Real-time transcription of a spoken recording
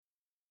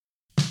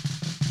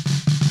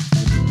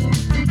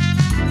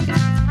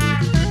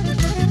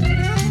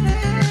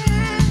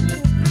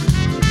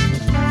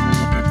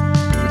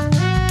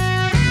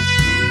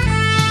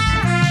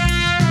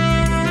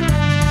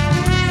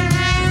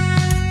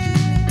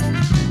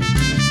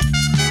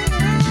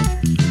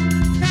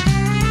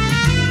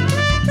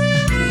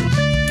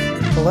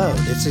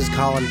This is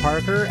Colin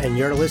Parker, and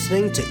you're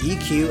listening to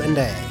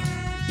EQ&A.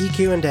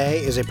 EQ&A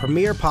is a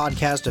premier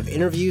podcast of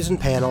interviews and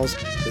panels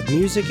with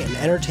music and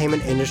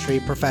entertainment industry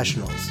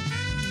professionals.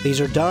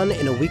 These are done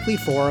in a weekly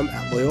forum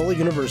at Loyola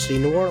University,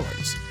 New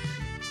Orleans.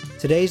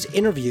 Today's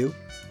interview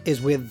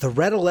is with the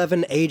Red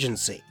 11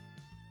 Agency.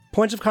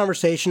 Points of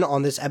conversation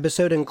on this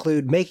episode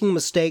include making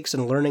mistakes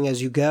and learning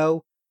as you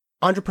go,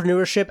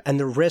 entrepreneurship and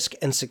the risk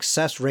and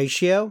success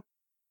ratio,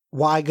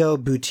 why go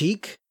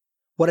boutique,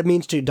 what it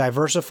means to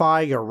diversify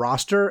your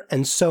roster,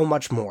 and so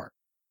much more.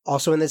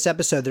 Also in this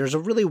episode, there's a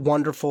really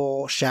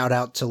wonderful shout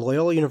out to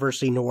Loyola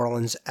University New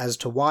Orleans as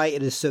to why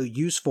it is so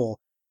useful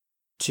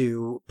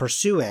to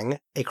pursuing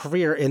a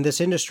career in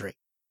this industry.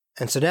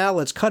 And so now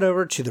let's cut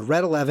over to the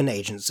Red 11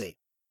 Agency.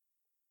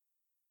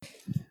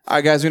 All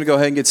right, guys, we're going to go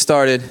ahead and get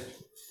started.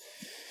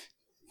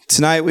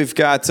 Tonight we've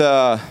got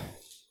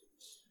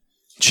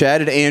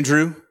Chad and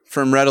Andrew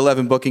from Red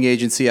 11 Booking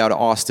Agency out of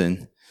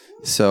Austin.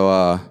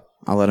 So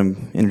I'll let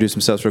them introduce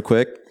themselves real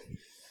quick.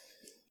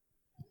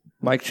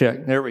 Mic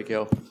check. There we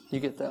go. You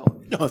get that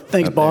one. Oh,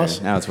 thanks, boss.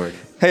 Now it's working.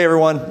 Hey,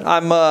 everyone.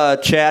 I'm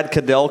Chad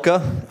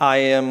Kadelka. I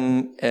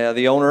am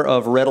the owner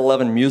of Red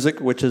 11 Music,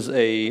 which is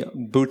a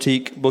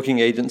boutique booking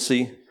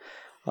agency.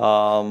 We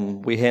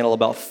handle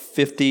about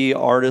 50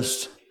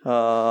 artists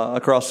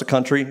across the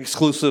country,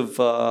 exclusive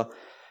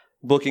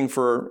booking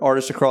for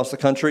artists across the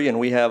country, and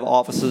we have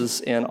offices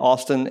in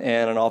Austin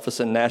and an office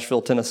in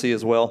Nashville, Tennessee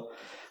as well.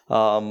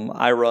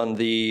 I run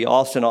the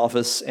Austin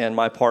office, and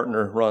my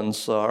partner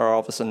runs our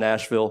office in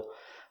Nashville.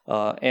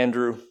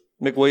 Andrew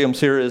McWilliams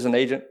here is an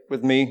agent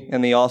with me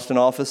in the Austin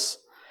office.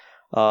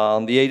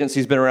 The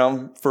agency's been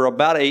around for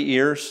about 8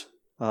 years.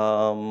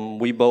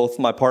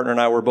 My partner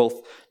and I were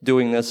both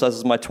doing this. This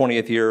is my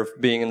 20th year of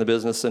being in the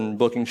business and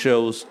booking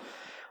shows.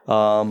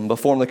 I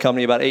formed the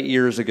company about 8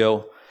 years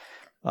ago.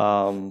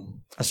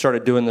 I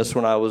started doing this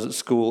when I was at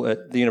school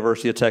at the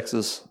University of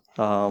Texas,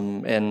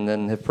 and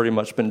then have pretty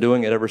much been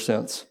doing it ever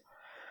since.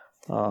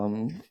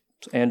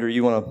 Andrew,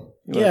 you want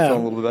to tell a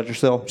little bit about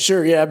yourself?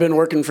 Sure, yeah. I've been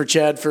working for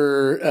Chad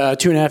for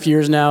 2.5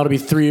 years now. It'll be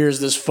 3 years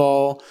this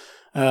fall.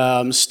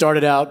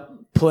 Started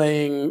out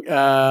playing,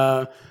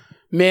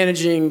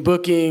 managing,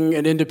 booking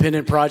an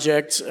independent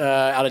project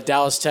out of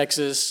Dallas,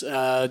 Texas.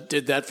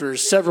 Did that for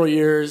several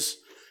years.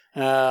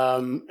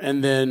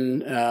 And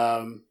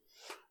then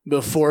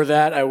before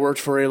that, I worked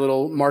for a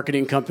little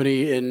marketing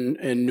company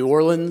in New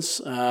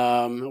Orleans.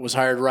 Was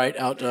hired right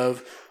out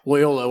of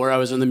Loyola, where I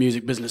was in the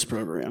music business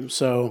program.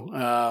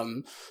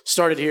 So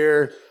started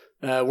here,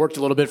 worked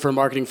a little bit for a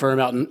marketing firm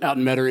out in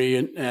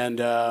Metairie, and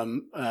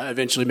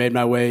eventually made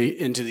my way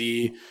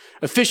into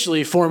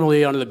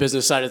formally onto the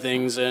business side of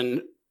things,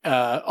 and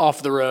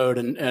off the road,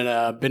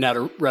 and been out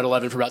of Red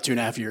 11 for about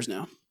 2.5 years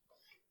now.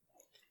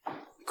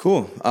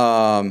 Cool.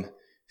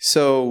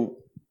 So,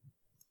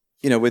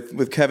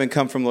 with Kevin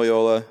come from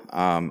Loyola,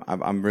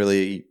 I'm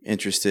really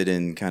interested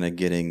in kind of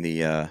getting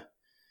the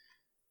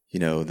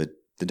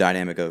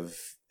dynamic of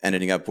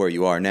ending up where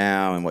you are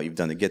now and what you've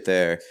done to get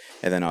there.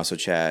 And then also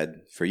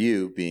Chad, for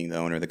you being the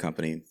owner of the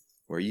company,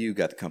 where you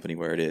got the company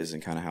where it is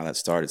and kind of how that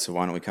started. So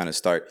why don't we kind of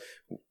start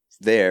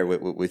there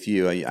with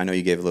you? I know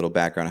you gave a little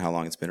background on how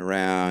long it's been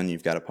around.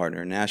 You've got a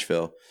partner in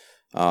Nashville.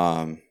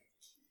 When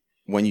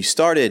you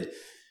started,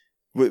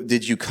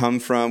 where'd you come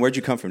from? Did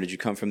you come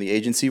from the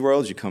agency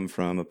world? Did you come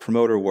from a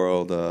promoter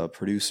world, a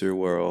producer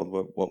world?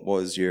 What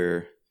was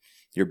your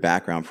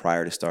background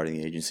prior to starting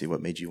the agency?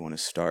 What made you want to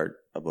start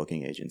a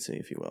booking agency,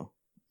 if you will?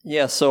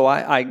 Yeah, so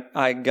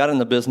I got in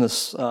the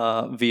business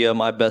via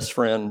my best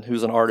friend,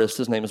 who's an artist.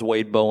 His name is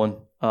Wade Bowen,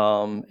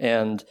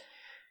 and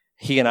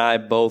he and I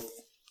both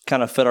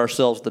kind of fed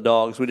ourselves the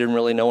dogs. We didn't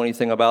really know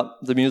anything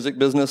about the music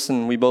business,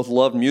 and we both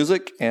loved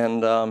music,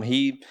 and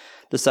he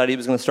decided he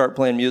was going to start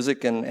playing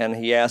music, and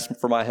he asked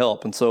for my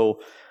help. And so,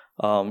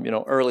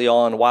 early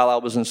on, while I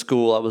was in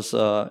school,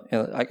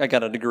 I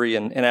got a degree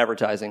in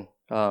advertising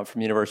from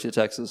the University of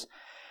Texas.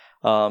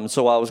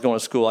 So while I was going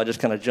to school, I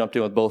just kind of jumped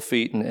in with both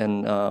feet,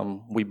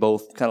 and we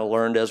both kind of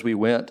learned as we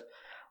went.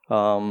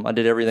 I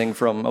did everything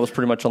I was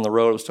pretty much on the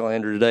road. I was telling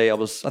Andrew today, I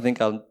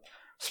think I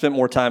spent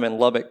more time in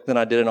Lubbock than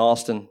I did in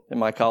Austin in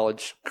my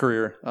college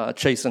career,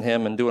 chasing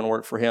him and doing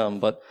work for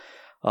him. But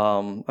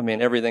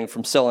everything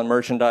from selling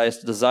merchandise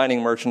to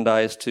designing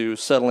merchandise to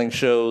settling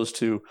shows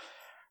to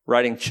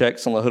writing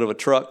checks on the hood of a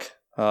truck.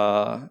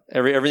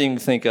 Everything you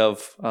think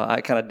of,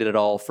 I kind of did it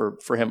all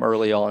for him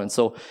early on. And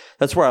so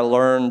that's where I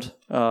learned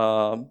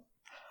a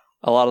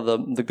lot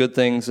of the good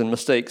things and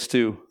mistakes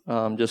too,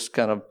 just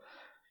kind of,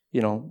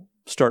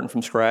 starting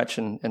from scratch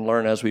and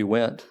learn as we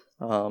went.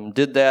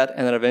 Did that,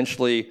 and then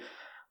eventually,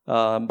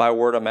 by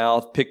word of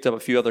mouth, picked up a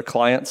few other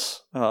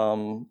clients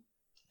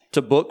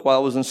to book while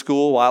I was in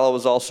school, while I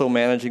was also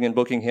managing and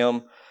booking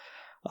him,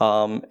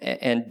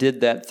 and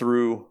did that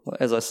through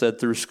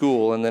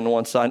school. And then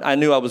once I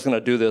knew I was going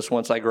to do this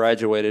once I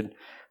graduated,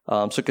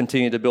 so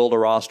continued to build a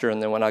roster.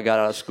 And then when I got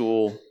out of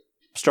school,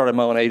 started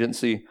my own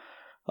agency.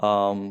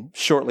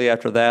 Shortly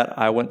after that,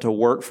 I went to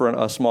work for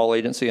a small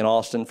agency in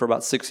Austin for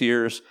about 6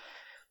 years,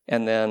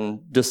 and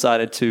then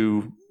decided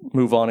to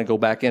move on and go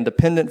back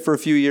independent for a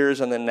few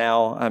years, and then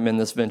now I'm in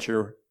this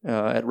venture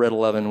at Red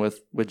 11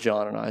 with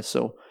John and I.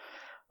 So,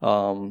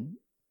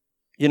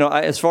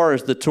 as far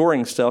as the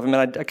touring stuff, I mean,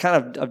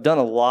 I've done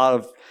a lot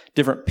of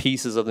different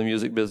pieces of the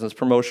music business: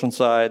 promotion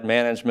side,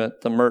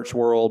 management, the merch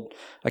world,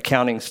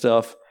 accounting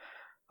stuff.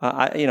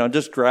 I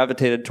just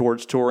gravitated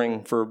towards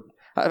touring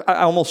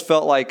I almost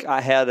felt like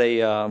I had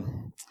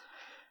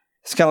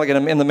it's kind of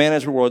like in the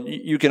management world,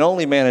 you can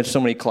only manage so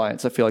many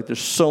clients. I feel like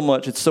there's so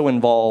much, it's so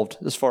involved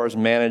as far as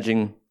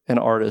managing an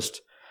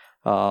artist.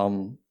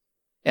 And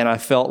I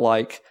felt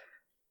like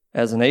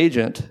as an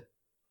agent,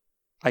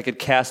 I could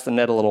cast the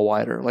net a little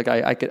wider. Like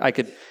I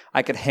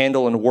could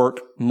handle and work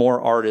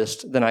more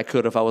artists than I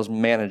could if I was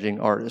managing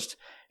artists.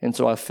 And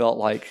so I felt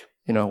like,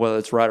 whether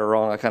it's right or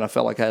wrong, I kind of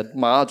felt like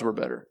my odds were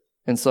better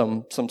in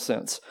some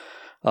sense.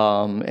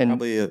 And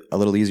probably a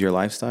little easier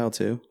lifestyle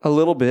too. A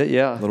little bit,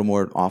 yeah. A little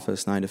more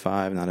office 9 to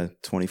 5, not a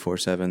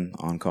 24/7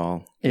 on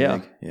call.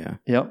 Yeah, yeah.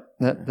 Yep,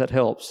 that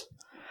helps.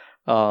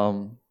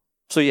 So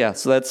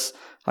that's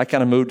I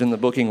kind of moved in the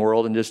booking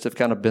world and just have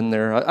kind of been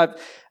there.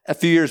 A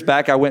few years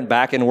back, I went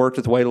back and worked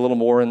with Wade a little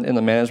more in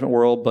the management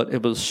world, but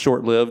it was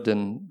short lived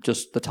and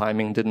just the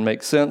timing didn't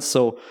make sense.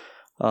 So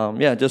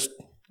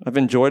I've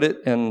enjoyed it,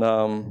 and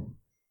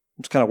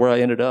it's kind of where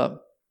I ended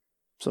up.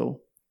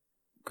 So.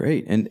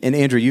 Great. And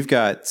Andrew, you've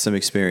got some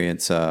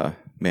experience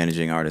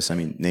managing artists. I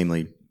mean,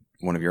 namely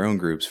one of your own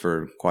groups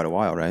for quite a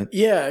while, right?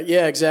 Yeah,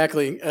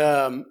 exactly.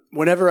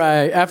 After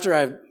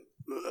I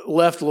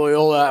left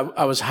Loyola,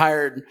 I was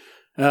hired.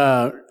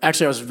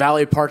 Actually, I was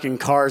valet parking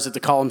cars at the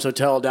Columns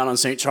Hotel down on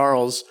St.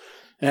 Charles.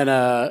 And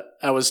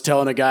I was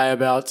telling a guy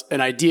about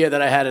an idea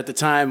that I had at the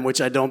time, which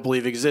I don't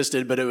believe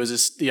existed, but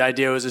the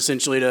idea was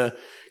essentially to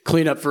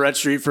clean up Ferret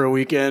Street for a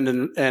weekend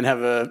and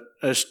have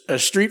a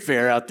street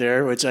fair out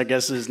there, which I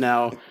guess is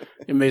now,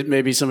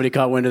 maybe somebody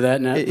caught wind of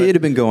that. It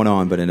had been going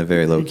on, but in a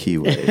very low-key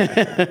way.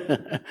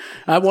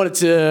 I wanted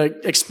to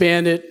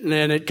expand it,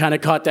 and it kind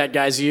of caught that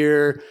guy's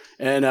ear.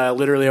 And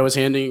literally I was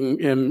handing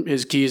him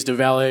his keys to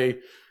valet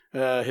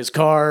his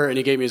car, and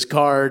he gave me his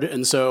card.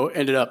 And so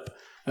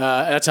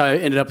that's how I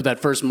ended up with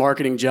that first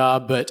marketing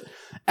job. But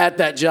at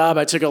that job,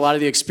 I took a lot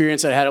of the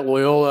experience I had at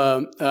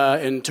Loyola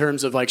in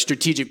terms of like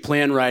strategic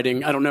plan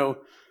writing. I don't know.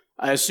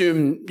 I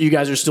assume you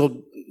guys are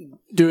still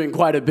doing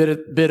quite a bit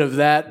of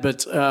that,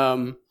 but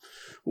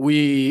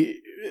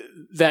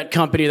that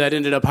company that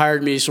ended up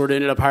hired me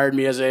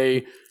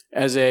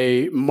as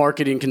a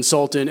marketing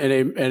consultant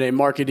and a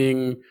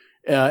marketing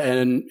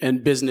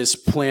and business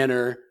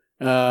planner.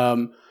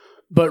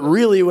 But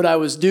really what I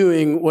was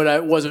doing, what I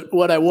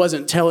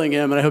wasn't telling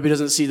him, and I hope he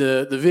doesn't see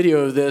the video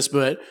of this,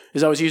 but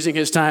is I was using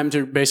his time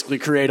to basically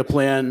create a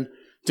plan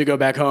to go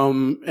back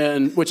home,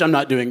 and which I'm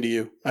not doing to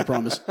you, I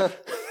promise.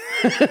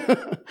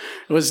 I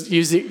was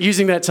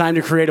using that time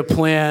to create a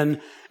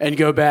plan and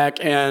go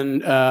back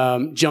and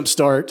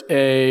jumpstart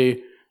a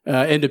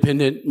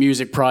independent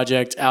music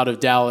project out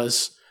of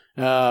Dallas.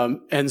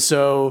 And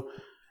so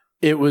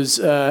it was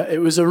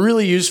a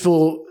really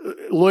useful,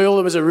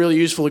 Loyola was a really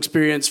useful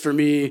experience for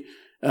me,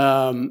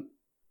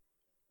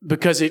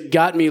 because it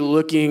got me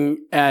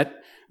looking at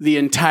the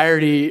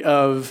entirety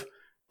of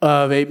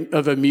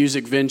a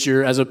music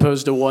venture as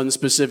opposed to one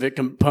specific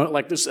component,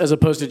 like this, as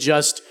opposed to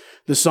just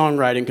the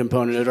songwriting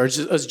component of it, or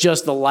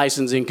just the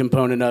licensing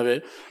component of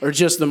it, or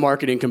just the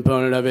marketing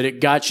component of it.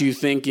 It got you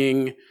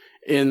thinking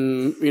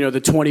in,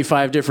 the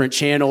 25 different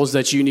channels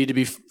that you need to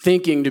be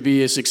thinking to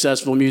be a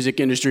successful music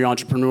industry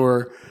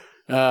entrepreneur.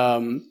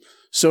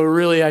 So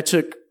really I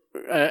took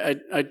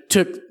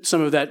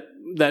some of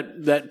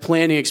that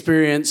planning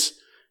experience,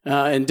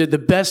 and did the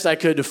best I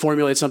could to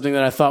formulate something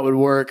that I thought would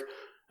work.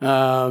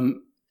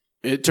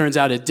 It turns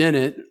out it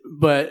didn't,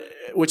 but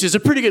which is a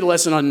pretty good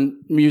lesson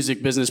on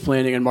music business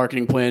planning and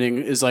marketing planning,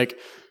 is like,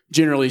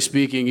 generally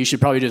speaking, you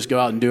should probably just go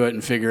out and do it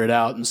and figure it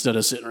out instead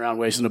of sitting around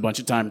wasting a bunch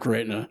of time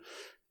creating a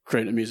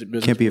music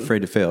business. Can't be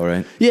afraid to fail,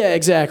 right? Yeah,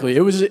 exactly.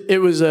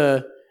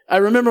 I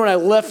remember when I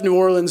left New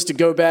Orleans to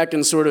go back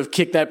and sort of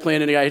kick that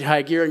plan into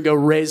high gear and go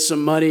raise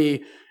some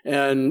money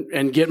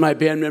and get my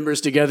band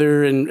members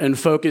together and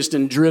focused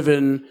and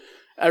driven.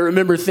 I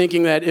remember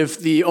thinking that if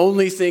the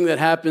only thing that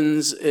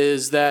happens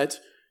is that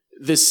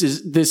this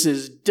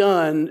is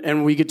done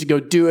and we get to go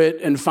do it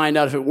and find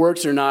out if it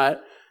works or not,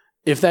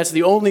 if that's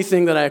the only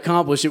thing that I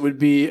accomplished, it would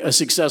be a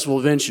successful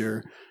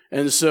venture.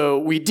 And so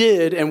we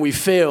did, and we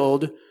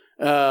failed,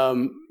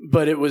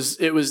 but it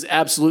was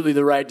absolutely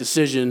the right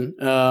decision.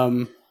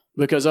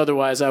 Because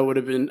otherwise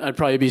I'd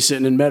probably be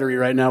sitting in Metairie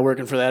right now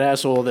working for that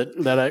asshole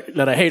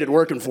that I hated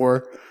working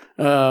for,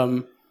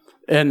 and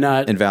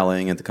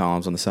valeting at the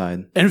Columns on the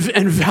side, and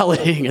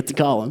valeting at the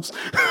Columns.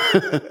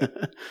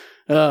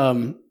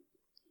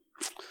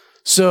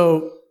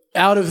 So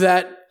out of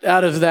that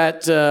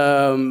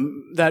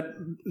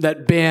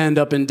band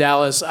up in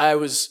Dallas, I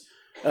was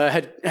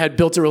had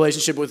built a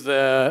relationship with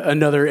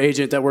another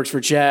agent that works for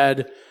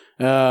Chad.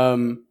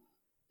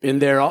 In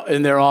their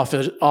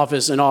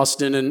office in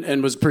Austin,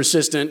 and was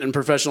persistent and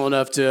professional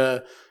enough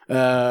to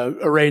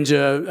arrange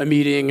a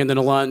meeting and then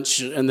a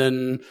lunch, and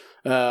then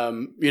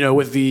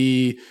with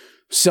the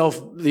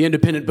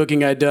independent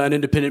booking I'd done,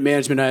 independent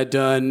management I had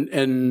done,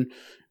 and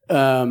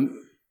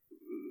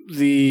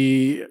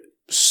the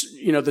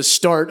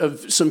start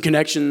of some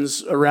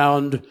connections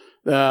around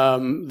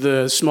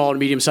the small and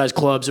medium sized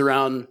clubs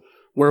around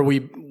where we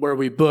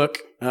book,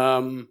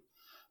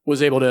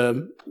 was able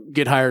to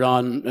get hired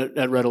on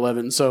at Red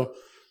 11. So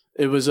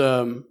it was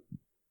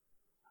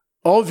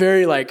all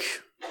very like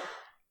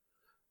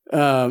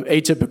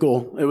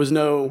atypical. There was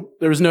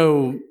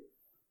no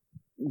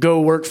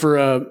go work for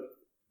a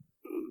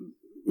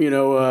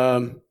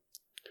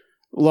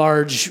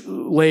large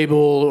label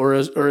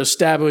or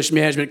established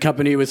management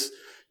company with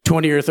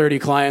 20 or 30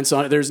 clients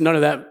on it. There's none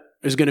of that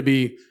is going to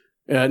be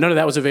none of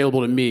that was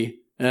available to me,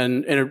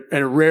 and it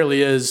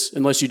rarely is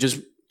unless you just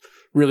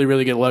really,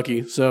 really get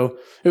lucky. So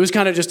it was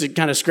kind of just to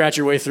kind of scratch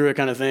your way through it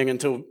kind of thing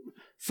until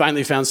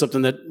finally found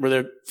something where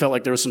there felt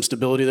like there was some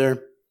stability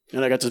there,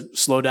 and I got to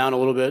slow down a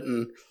little bit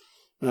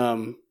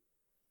and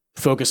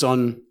focus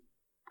on,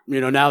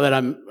 now that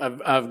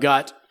I've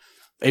got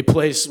a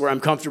place where I'm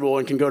comfortable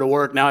and can go to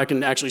work. Now I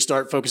can actually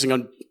start focusing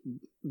on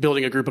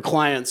building a group of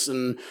clients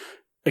and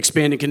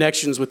expanding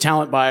connections with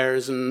talent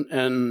buyers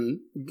and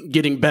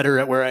getting better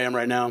at where I am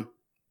right now.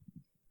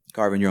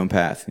 Carving your own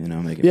path,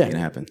 making it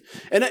happen.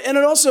 And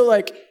it also,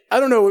 like, I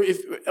don't know if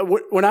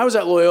when I was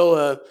at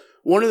Loyola,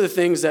 one of the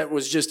things that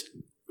was just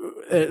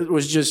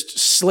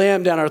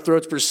slammed down our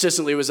throats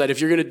persistently was that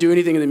if you're going to do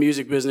anything in the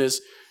music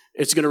business,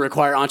 it's going to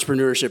require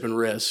entrepreneurship and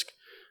risk.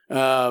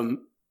 And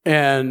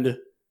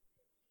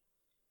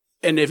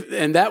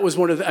that was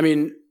one of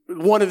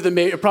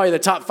the probably the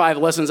top 5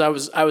 lessons I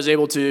was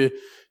able to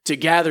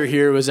gather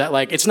here was that,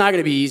 like, it's not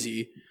going to be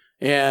easy,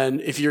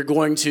 and if you're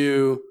going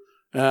to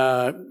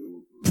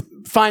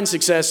find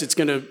success, it's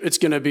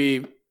gonna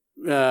be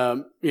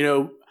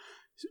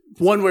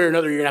one way or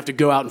another, you're gonna have to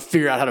go out and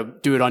figure out how to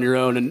do it on your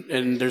own,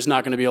 and there's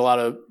not going to be a lot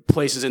of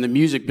places in the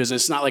music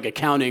business. It's not like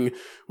accounting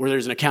where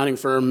there's an accounting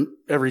firm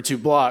every 2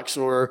 blocks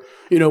or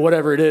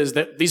whatever it is.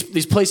 That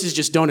these places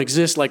just don't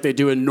exist like they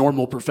do in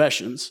normal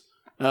professions,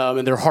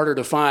 and they're harder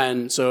to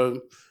find.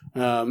 So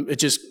it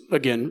just,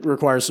 again,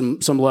 requires some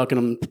luck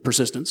and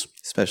persistence,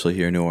 especially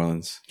here in New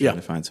Orleans. Trying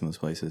to find some of those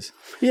places.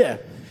 Yeah.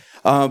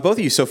 Both of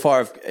you so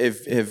far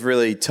have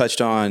really touched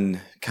on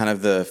kind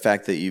of the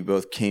fact that you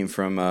both came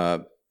from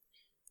a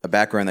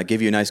background that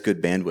gave you a nice,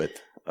 good bandwidth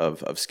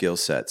of skill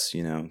sets,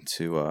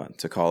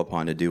 to call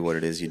upon to do what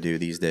it is you do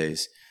these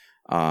days.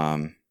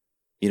 Did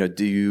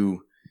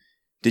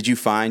you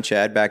find,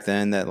 Chad, back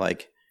then that,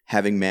 like,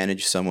 having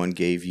managed someone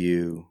gave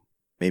you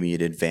maybe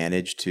an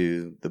advantage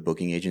to the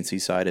booking agency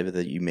side of it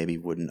that you maybe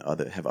wouldn't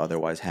have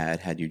otherwise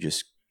had you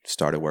just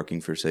started working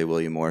for, say,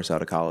 William Morris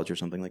out of college or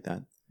something like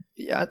that?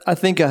 Yeah, I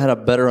think I had a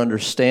better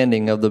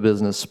understanding of the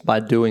business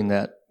by doing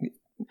that,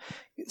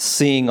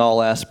 seeing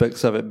all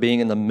aspects of it, being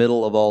in the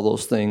middle of all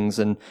those things,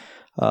 and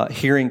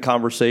hearing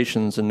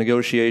conversations and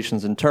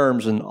negotiations and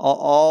terms and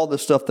all the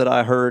stuff that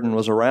I heard and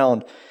was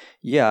around.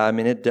 Yeah, I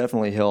mean, it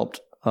definitely helped.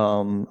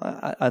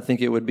 I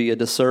think it would be a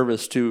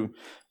disservice to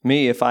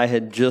me if I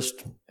had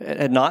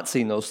not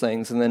seen those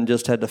things and then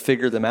just had to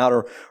figure them out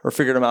or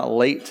figured them out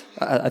late.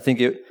 I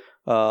think it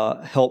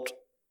helped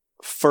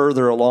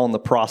further along the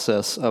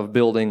process of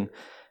building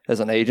as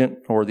an agent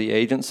or the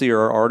agency or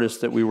our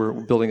artist that we were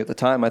building at the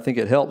time. I think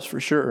it helps for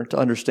sure to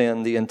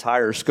understand the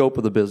entire scope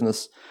of the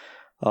business.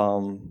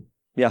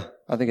 Yeah,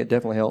 I think it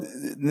definitely helped.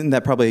 Then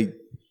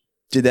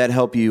did that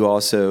help you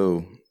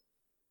also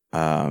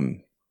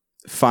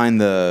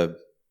find the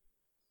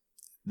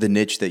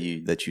niche that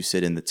you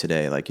sit in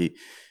today? Like,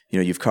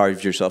 you've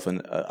carved yourself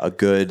in a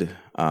good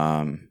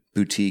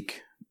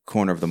boutique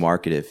corner of the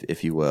market,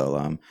 if you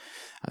will.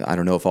 I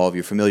don't know if all of you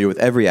are familiar with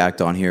every act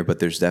on here, but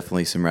there's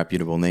definitely some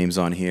reputable names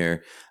on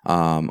here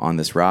on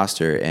this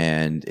roster,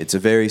 and it's a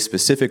very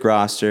specific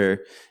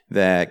roster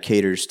that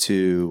caters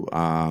to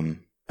a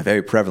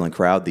very prevalent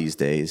crowd these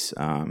days.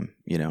 And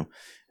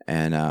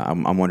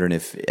I'm wondering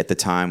if at the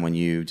time when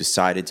you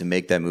decided to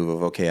make that move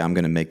of, okay, I'm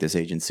going to make this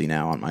agency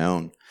now on my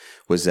own,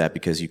 was that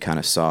because you kind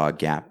of saw a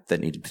gap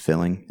that needed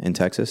filling in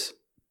Texas?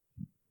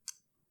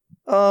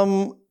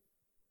 I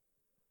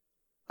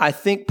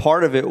think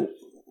part of it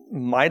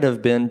might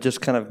have been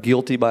just kind of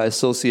guilty by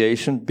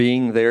association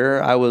being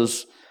there. I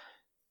was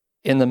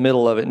in the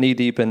middle of it, knee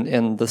deep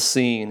in the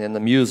scene and the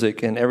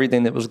music and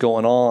everything that was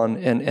going on.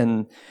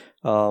 And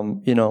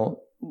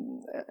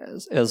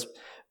as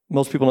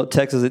most people know,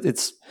 Texas,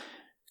 it's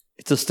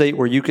a state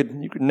where you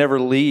could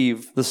never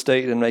leave the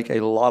state and make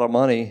a lot of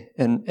money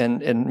and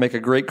make a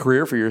great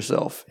career for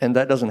yourself. And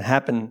that doesn't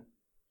happen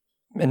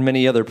in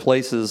many other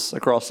places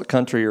across the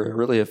country, or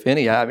really, if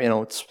any.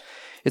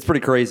 It's pretty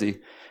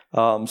crazy.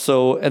 And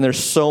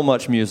there's so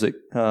much music,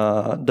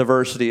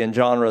 diversity and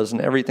genres and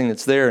everything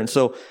that's there. And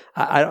so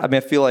I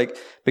feel like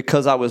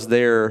because I was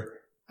there,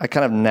 I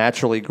kind of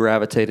naturally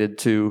gravitated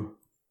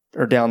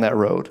down that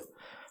road.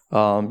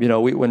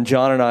 When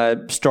John and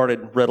I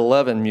started Red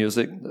 11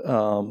 Music,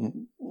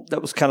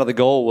 that was kind of the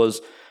goal, was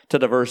to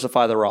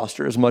diversify the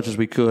roster as much as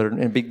we could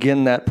and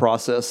begin that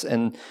process.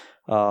 And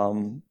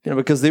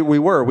because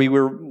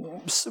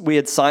we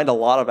had signed a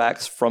lot of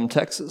acts from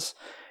Texas.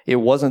 It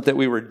wasn't that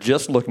we were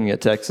just looking at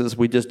Texas.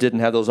 We just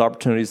didn't have those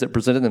opportunities that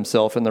presented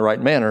themselves in the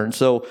right manner. And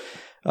so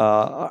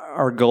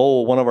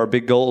one of our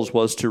big goals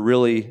was to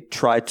really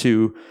try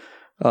to,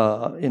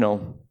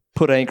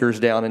 put anchors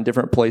down in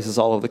different places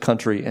all over the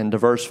country and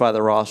diversify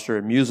the roster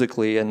and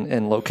musically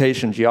and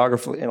location,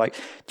 geography, and like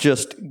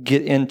just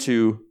get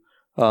into,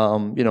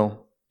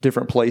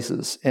 different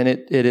places. And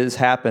it has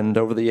happened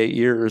over the 8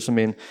 years. I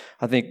mean,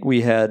 I think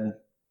we had,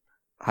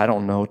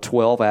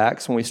 12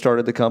 acts when we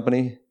started the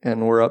company,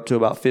 and we're up to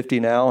about 50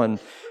 now. And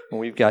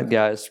we've got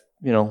guys,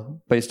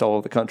 based all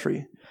over the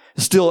country.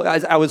 Still,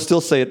 I would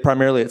still say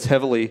it's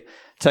heavily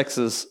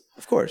Texas.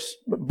 Of course.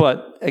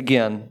 But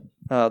again,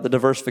 the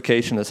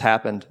diversification has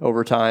happened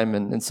over time.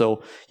 And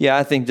so, yeah,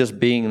 I think just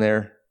being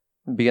there,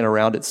 being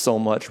around it so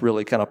much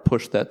really kind of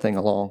pushed that thing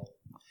along.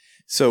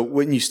 So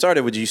when you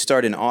started, would you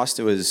start in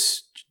Austin?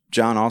 Was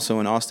John also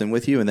in Austin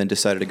with you and then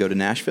decided to go to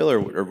Nashville,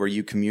 or were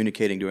you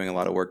communicating, doing a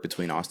lot of work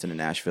between Austin and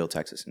Nashville,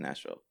 Texas and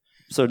Nashville?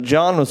 So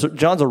John's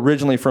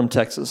originally from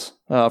Texas,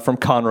 from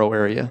Conroe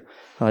area,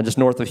 just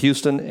north of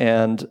Houston.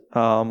 And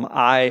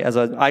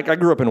I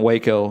grew up in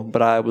Waco,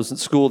 but I was at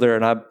school there,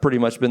 and I've pretty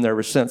much been there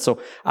ever since.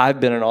 So I've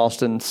been in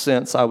Austin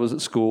since I was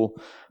at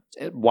school,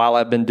 while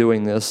I've been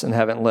doing this and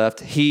haven't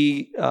left.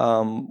 He,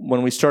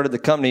 when we started the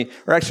company,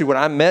 or actually when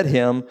I met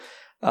him,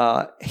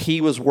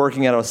 he was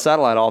working at a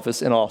satellite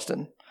office in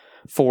Austin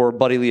for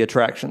Buddy Lee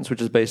Attractions,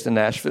 which is based in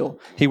Nashville.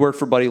 He worked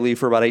for Buddy Lee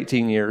for about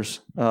 18 years.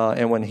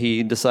 And when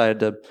he decided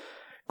to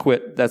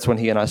quit, that's when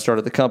he and I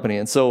started the company.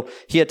 And so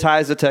he had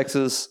ties to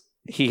Texas.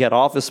 He had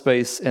office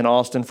space in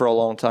Austin for a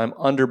long time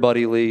under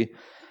Buddy Lee.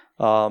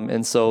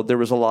 And so there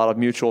was a lot of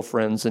mutual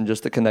friends and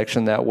just the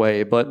connection that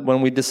way. But when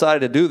we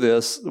decided to do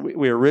this,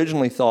 we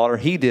originally thought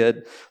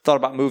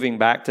about moving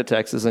back to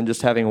Texas and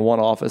just having one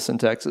office in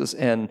Texas,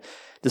 and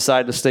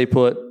decided to stay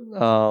put.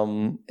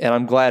 And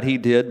I'm glad he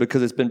did,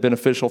 because it's been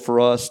beneficial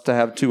for us to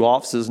have two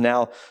offices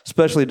now,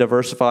 especially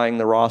diversifying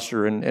the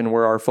roster and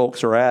where our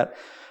folks are at.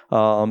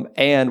 And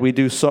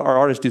our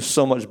artists do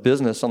so much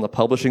business on the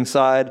publishing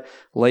side,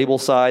 label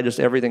side, just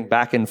everything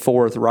back and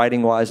forth,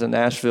 writing wise in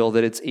Nashville,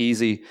 that it's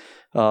easy.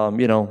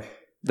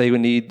 They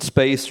would need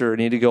space or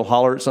need to go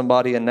holler at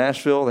somebody in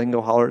Nashville. They can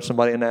go holler at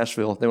somebody in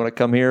Nashville. If they want to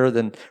come here, or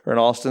in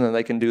Austin, then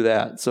they can do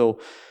that. So,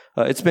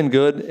 it's been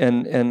good.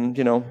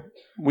 And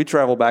we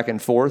travel back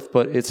and forth,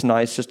 but it's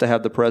nice just to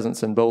have the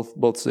presence in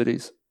both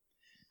cities.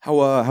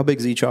 How big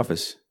is each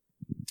office?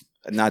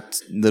 Not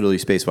literally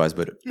space-wise,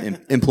 but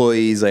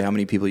employees, like how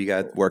many people you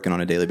got working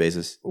on a daily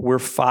basis? We're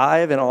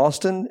 5 in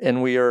Austin,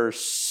 and we are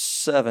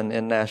 7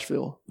 in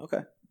Nashville.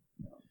 Okay.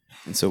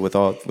 And so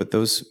with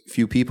those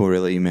few people,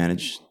 really, you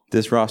manage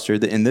this roster.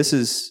 And is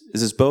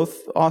this both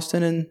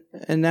Austin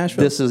and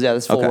Nashville? This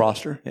is full okay.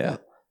 roster. Yeah.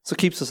 So it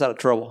keeps us out of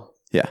trouble.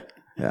 Yeah.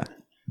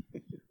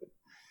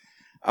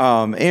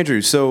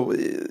 Andrew, so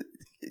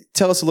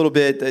tell us a little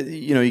bit,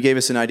 you gave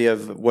us an idea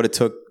of what it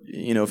took,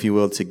 if you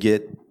will, to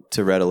get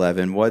to Red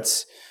 11.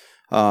 What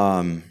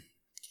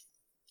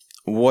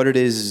it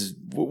is,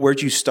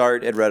 where'd you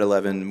start at Red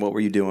 11? What were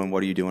you doing?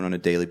 What are you doing on a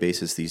daily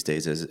basis these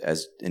days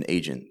as an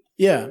agent?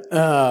 Yeah.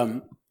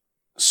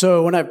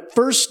 So when I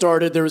first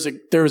started, there was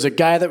a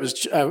guy that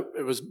was,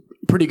 it was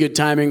pretty good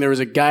timing. There was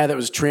a guy that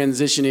was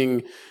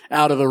transitioning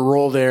out of a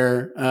role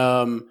there.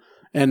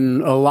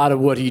 And a lot of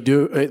what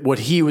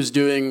he was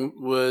doing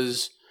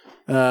was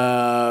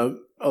a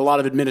lot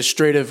of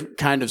administrative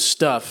kind of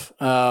stuff.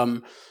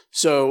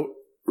 So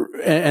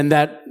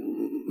that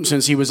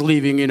since he was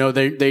leaving,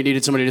 they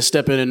needed somebody to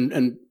step in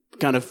and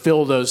kind of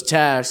fill those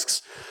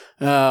tasks.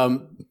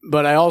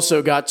 But I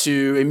also got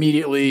to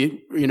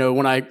immediately,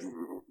 when I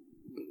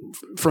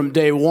from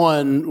day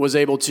one was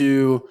able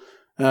to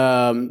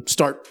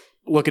start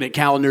looking at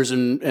calendars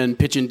and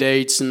pitching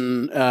dates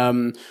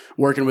and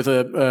working with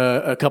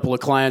a couple of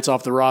clients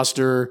off the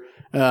roster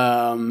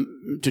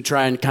to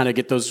try and kind of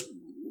get those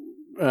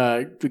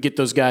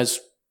guys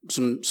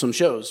some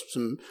shows,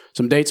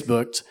 some dates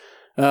booked.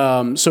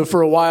 So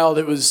for a while,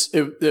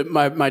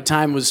 my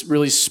time was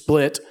really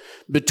split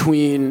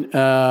between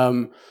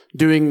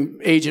doing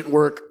agent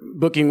work,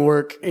 booking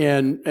work,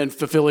 and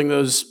fulfilling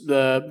those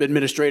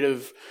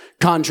administrative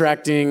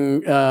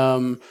contracting.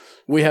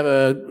 We have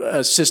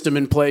a system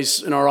in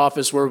place in our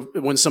office where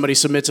when somebody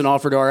submits an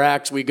offer to our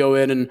acts, we go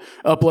in and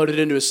upload it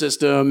into a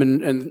system,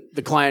 and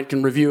the client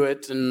can review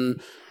it, and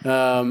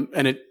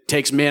it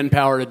takes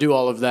manpower to do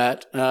all of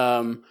that.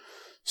 That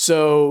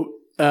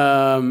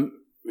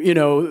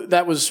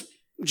was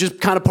just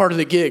kind of part of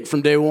the gig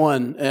from day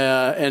one,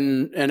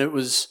 and it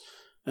was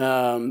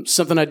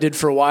something I did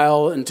for a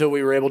while until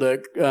we were able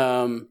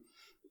to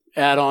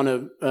add on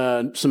a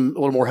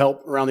little more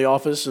help around the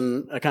office,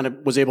 and I kind of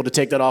was able to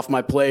take that off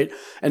my plate,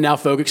 and now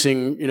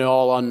focusing,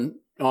 all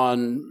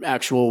on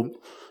actual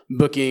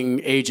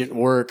booking agent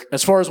work.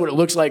 As far as what it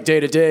looks like day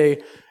to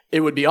day,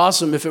 it would be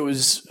awesome if it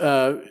was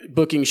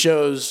booking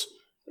shows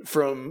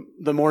from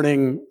the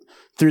morning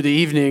through the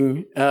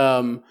evening.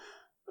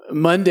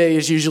 Monday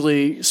is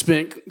usually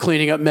spent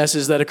cleaning up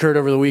messes that occurred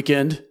over the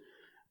weekend.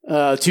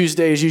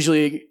 Tuesday is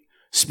usually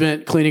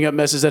spent cleaning up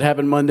messes that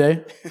happened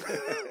Monday.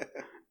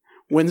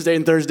 Wednesday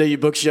and Thursday, you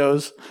book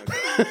shows.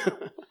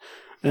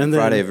 And then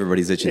Friday,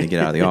 everybody's itching to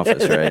get out of the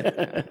office, right?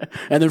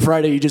 And then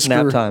Friday, you just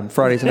nap time.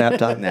 Friday's nap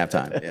time. Nap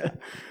time, yeah.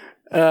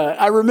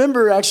 I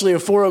remember actually a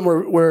forum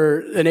where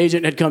an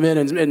agent had come in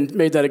and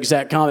made that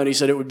exact comment. He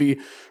said it would be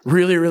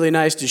really, really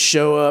nice to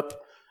show up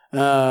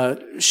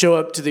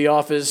to the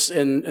office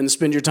and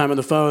spend your time on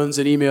the phones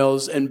and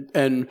emails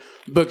and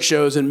book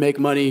shows and make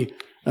money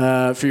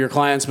for your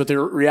clients. But the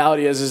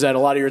reality is that a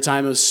lot of your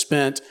time is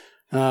spent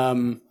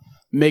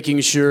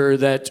making sure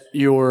that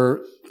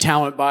your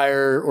talent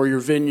buyer or your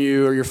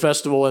venue or your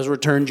festival has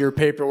returned your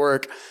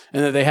paperwork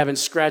and that they haven't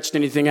scratched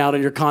anything out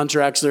in your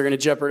contracts. They're going to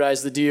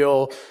jeopardize the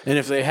deal. And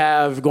if they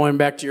have, going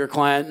back to your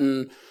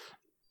client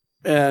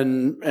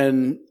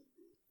and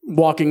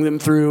walking them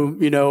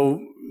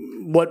through,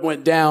 what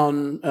went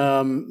down.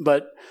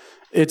 But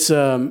it's,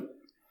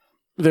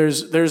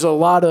 there's a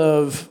lot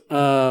of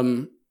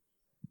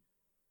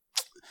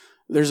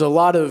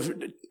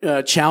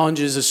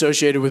challenges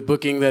associated with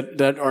booking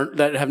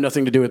that have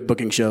nothing to do with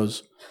booking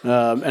shows.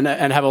 And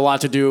have a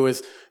lot to do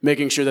with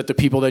making sure that the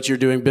people that you're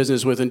doing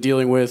business with and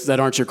dealing with that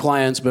aren't your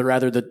clients, but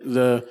rather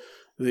the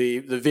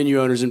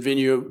venue owners and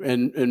venue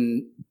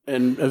and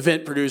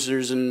event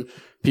producers and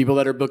people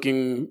that are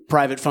booking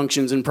private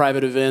functions and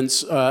private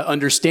events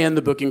understand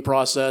the booking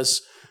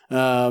process,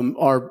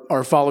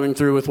 are following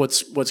through with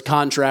what's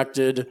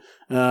contracted,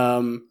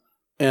 and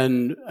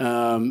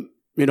a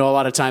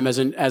lot of time as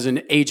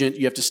an agent,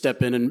 you have to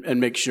step in and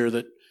make sure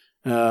that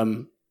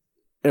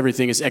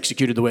everything is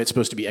executed the way it's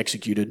supposed to be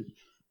executed.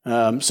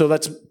 So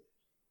that's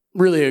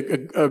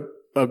really a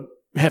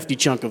hefty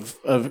chunk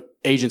of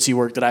agency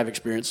work that I've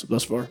experienced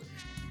thus far.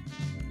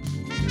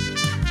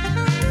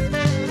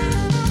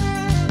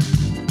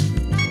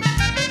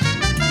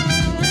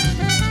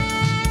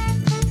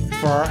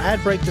 For our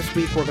ad break this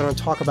week, we're going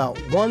to talk about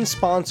one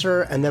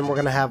sponsor, and then we're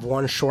going to have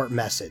one short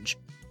message.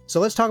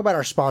 So let's talk about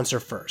our sponsor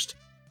first.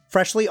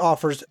 Freshly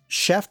offers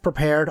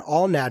chef-prepared,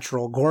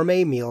 all-natural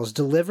gourmet meals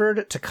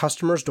delivered to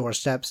customers'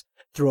 doorsteps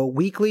through a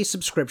weekly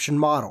subscription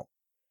model.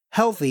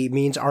 Healthy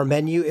means our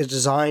menu is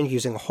designed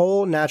using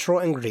whole natural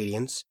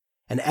ingredients,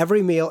 and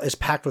every meal is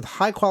packed with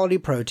high-quality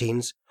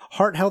proteins,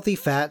 heart-healthy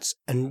fats,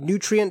 and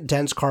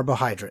nutrient-dense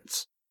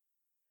carbohydrates.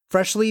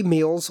 Freshly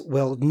meals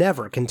will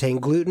never contain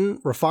gluten,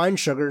 refined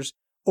sugars,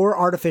 or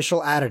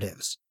artificial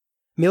additives.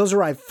 Meals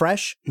arrive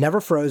fresh, never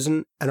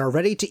frozen, and are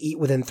ready to eat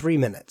within 3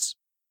 minutes.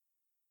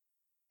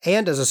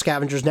 And as a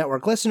Scavengers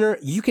Network listener,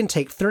 you can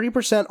take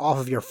 30% off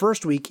of your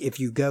first week if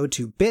you go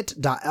to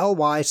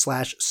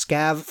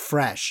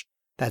bit.ly/scavfresh.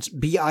 That's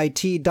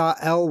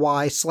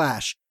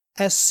bit.ly/SCAVFRESH.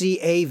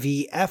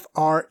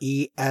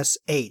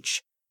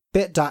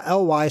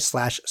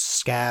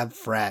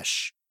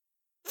 bit.ly/scavfresh.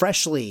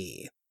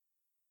 Freshly.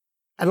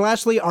 And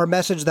lastly, our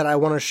message that I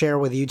want to share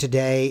with you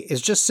today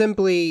is just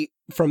simply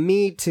from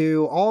me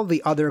to all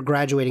the other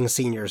graduating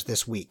seniors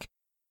this week.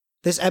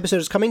 This episode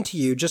is coming to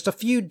you just a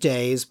few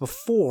days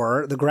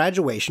before the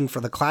graduation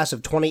for the class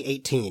of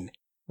 2018,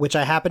 which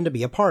I happen to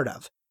be a part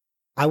of.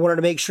 I wanted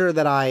to make sure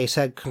that I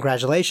said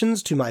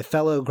congratulations to my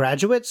fellow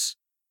graduates,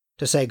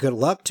 to say good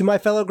luck to my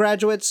fellow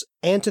graduates,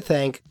 and to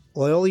thank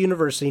Loyola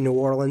University New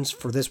Orleans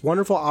for this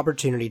wonderful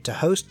opportunity to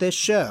host this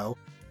show,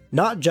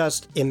 not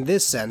just in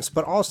this sense,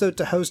 but also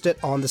to host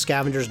it on the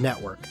Scavengers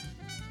Network.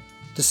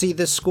 To see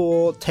this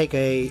school take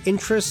an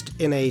interest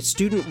in a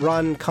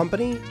student-run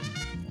company,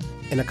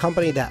 in a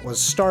company that was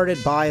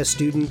started by a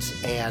student,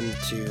 and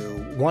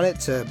to want it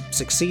to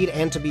succeed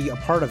and to be a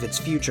part of its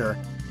future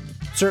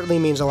certainly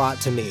means a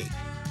lot to me.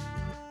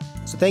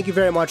 So thank you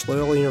very much,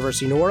 Loyola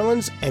University New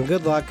Orleans, and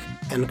good luck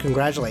and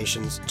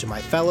congratulations to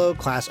my fellow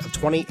class of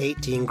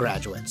 2018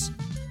 graduates.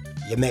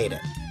 You made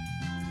it.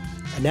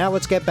 And now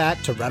let's get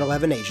back to Red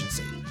 11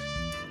 Agency.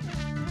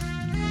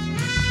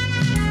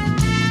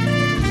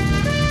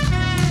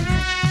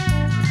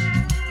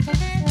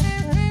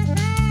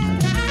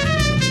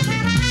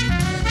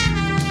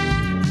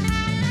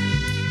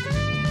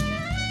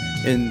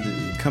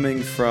 And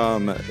coming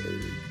from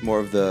more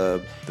of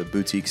the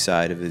boutique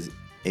side of his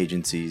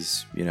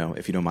agencies,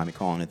 if you don't mind me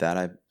calling it that,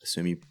 I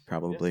assume you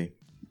probably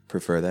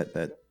prefer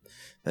that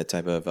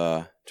type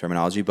of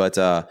terminology. But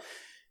I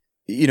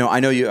know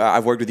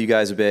I've worked with you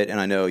guys a bit, and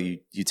I know you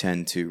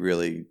tend to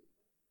really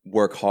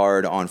work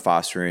hard on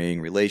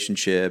fostering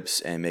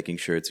relationships and making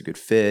sure it's a good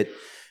fit,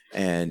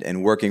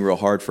 and working real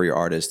hard for your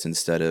artists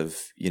instead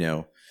of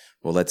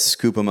well, let's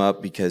scoop them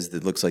up because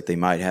it looks like they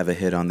might have a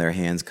hit on their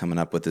hands coming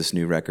up with this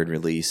new record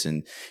release.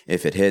 And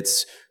if it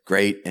hits,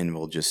 great. And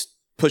we'll just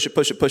push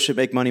it,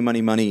 make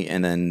money.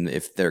 And then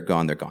if they're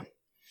gone, they're gone.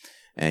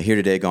 And here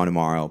today, gone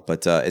tomorrow.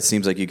 But it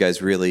seems like you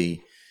guys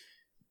really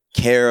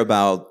care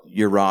about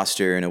your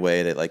roster in a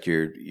way that like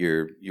you're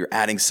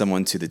adding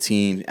someone to the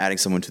team, adding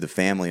someone to the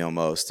family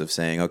almost, of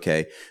saying,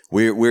 okay,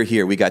 we're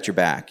here. We got your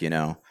back,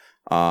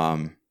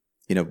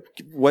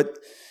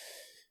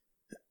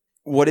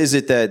 What is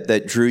it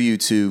that drew you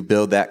to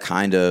build that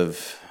kind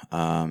of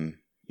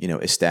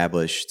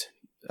established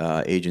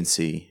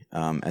agency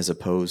as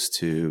opposed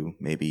to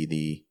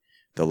maybe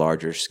the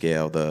larger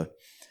scale, the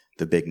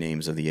big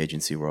names of the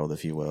agency world,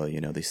 if you will, the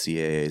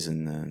CAAs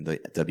and the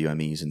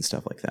WMEs and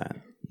stuff like that?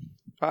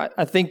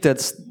 I think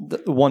that's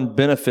one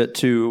benefit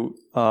to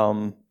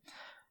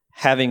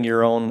having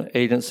your own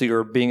agency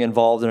or being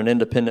involved in an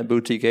independent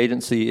boutique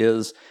agency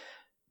is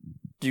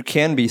you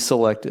can be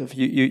selective.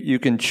 You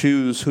can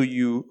choose who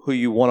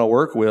you want to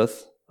work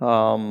with.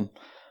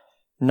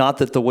 Not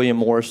that the William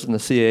Morris and the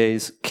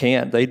CAAs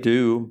can't, they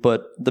do,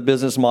 but the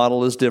business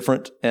model is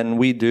different, and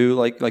we do,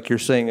 like you're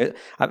saying.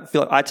 I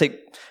feel like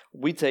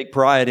we take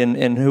pride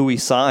in who we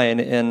sign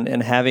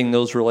and having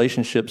those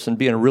relationships and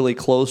being really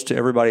close to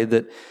everybody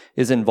that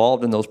is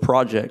involved in those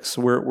projects.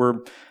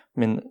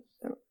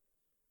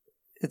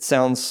 It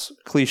sounds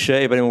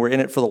cliche, but we're in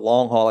it for the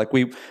long haul. Like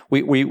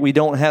we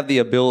don't have the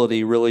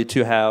ability really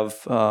to have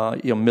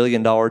 $1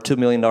 million, $2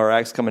 million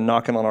acts coming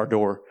knocking on our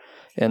door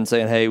and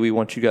saying, "Hey, we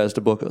want you guys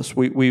to book us."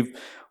 We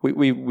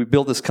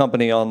built this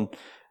company on,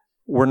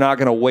 we're not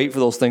going to wait for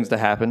those things to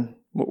happen.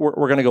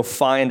 We're going to go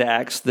find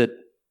acts that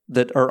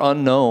are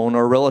unknown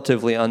or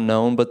relatively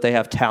unknown, but they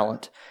have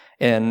talent.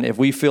 And if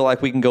we feel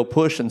like we can go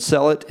push and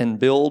sell it and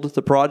build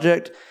the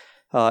project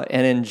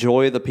and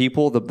enjoy the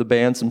people, the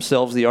bands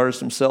themselves, the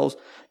artists themselves,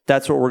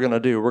 that's what we're going to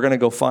do. We're going to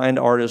go find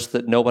artists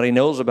that nobody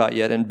knows about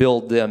yet and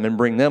build them and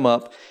bring them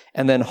up.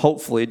 And then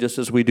hopefully, just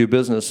as we do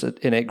business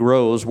and it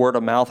grows, word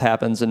of mouth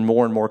happens and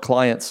more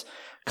clients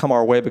come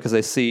our way because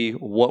they see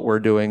what we're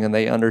doing and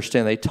they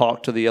understand. They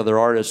talk to the other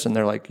artists and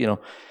they're like,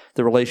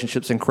 the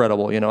relationship's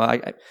incredible.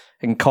 I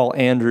can call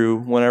Andrew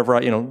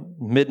whenever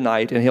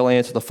midnight and he'll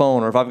answer the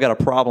phone. Or if I've got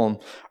a problem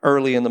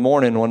early in the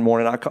morning, one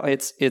morning,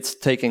 it's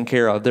taken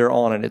care of. They're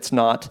on it. It's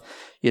not,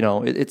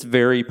 it's a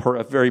very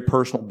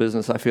personal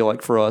business, I feel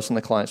like, for us and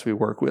the clients we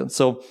work with.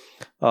 So,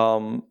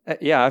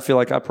 I feel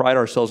like I pride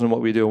ourselves in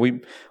what we do.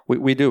 We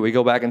do. We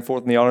go back and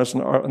forth in the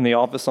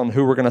office on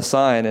who we're going to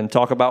sign and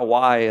talk about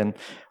why and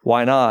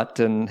why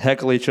not, and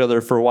heckle each other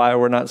for why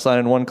we're not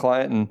signing one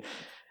client. And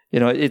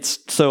it's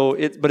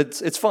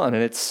fun,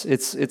 and it's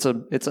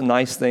a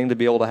nice thing to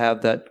be able to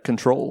have that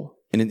control.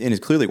 And it's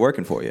clearly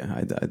working for you.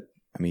 I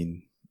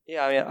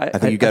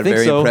think you've got a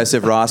very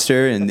impressive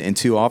roster in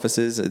 2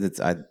 offices. It's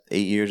 8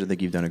 years. I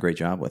think you've done a great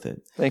job with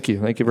it. Thank you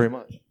very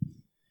much.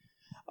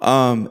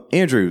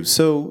 Andrew,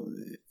 so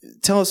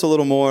tell us a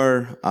little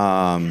more,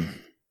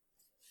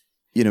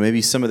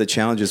 maybe some of the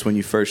challenges when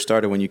you first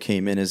started, when you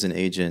came in as an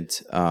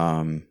agent.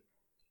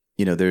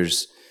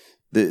 There's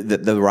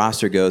the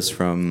roster goes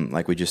from,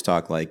 like we just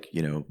talked,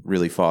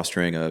 really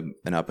fostering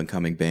an up and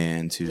coming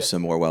band to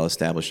some more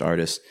well-established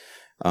artists.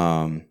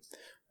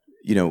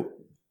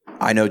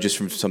 I know just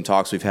from some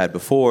talks we've had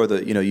before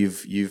that,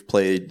 you've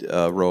played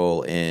a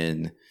role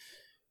in,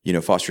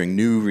 fostering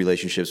new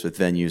relationships with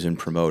venues and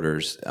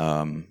promoters,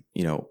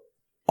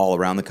 all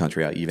around the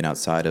country, even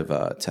outside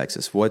of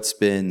Texas. What's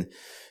been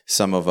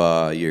some of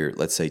your,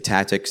 let's say,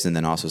 tactics, and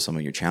then also some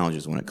of your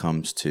challenges when it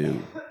comes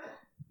to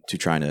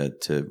trying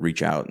to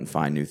reach out and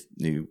find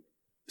new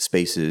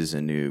spaces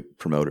and new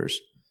promoters?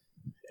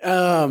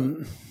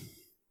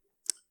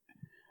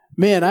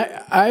 Man,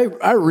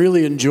 I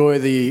really enjoy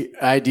the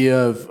idea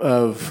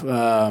of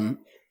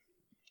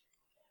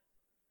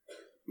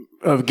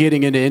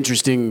getting into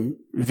interesting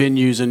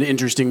venues and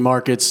interesting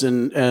markets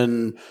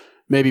and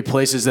maybe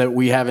places that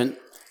we haven't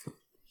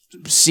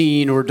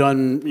seen or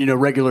done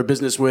regular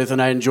business with, and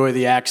I enjoy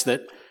the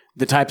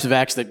types of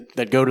acts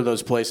that go to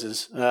those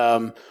places.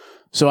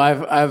 So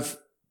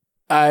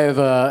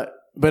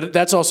but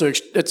that's also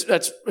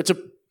it's a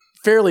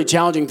fairly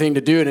challenging thing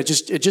to do, and it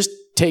just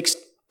takes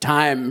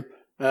time.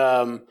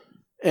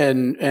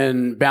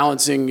 And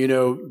balancing,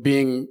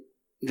 being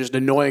just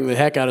annoying the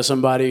heck out of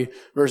somebody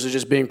versus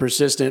just being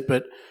persistent.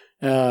 But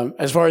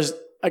as far as,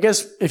 I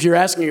guess, if you're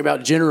asking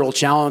about general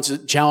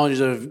challenges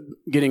of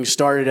getting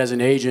started as an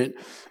agent,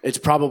 it's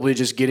probably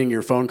just getting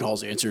your phone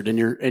calls answered and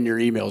your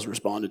emails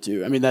responded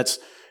to. I mean, that's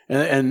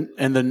and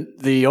then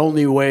the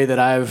only way that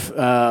I've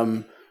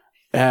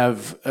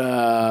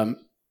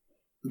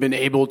been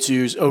able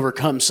to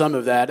overcome some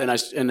of that,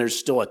 and there's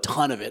still a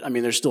ton of it. I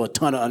mean, there's still a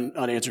ton of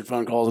unanswered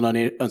phone calls and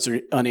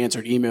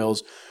unanswered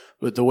emails.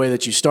 But the way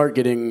that you start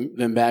getting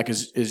them back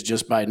is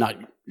just by not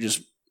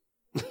just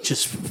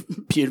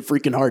being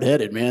freaking hard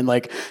headed, man.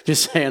 Like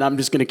just saying, I'm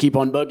just going to keep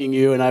on bugging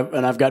you, and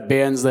I've got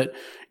bands that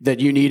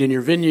you need in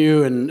your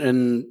venue,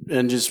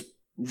 and just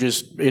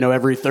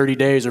every 30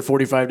 days or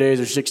 45 days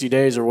or 60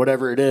 days or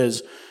whatever it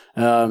is,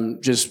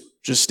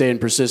 just staying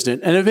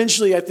persistent, and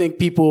eventually I think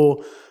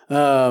people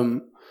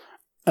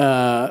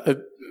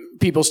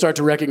start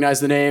to recognize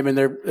the name, and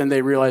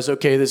they realize,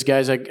 okay, this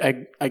guy's,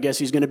 I guess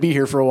he's going to be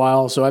here for a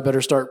while, so I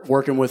better start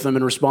working with him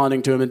and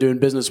responding to him and doing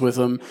business with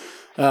him.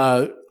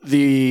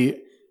 The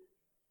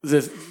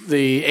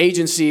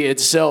agency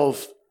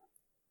itself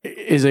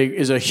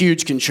is a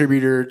huge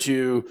contributor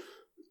to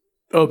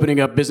opening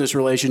up business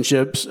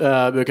relationships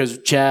because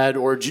Chad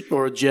or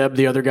Jeb,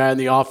 the other guy in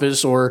the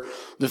office, or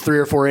the 3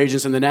 or 4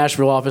 agents in the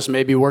Nashville office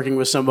may be working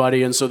with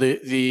somebody, and so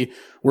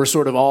we're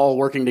sort of all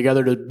working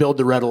together to build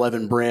the Red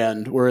 11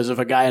 brand. Whereas if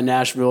a guy in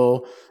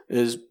Nashville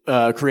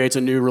creates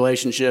a new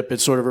relationship,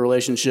 it's sort of a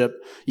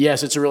relationship.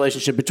 Yes, it's a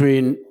relationship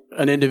between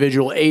an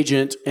individual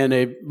agent and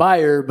a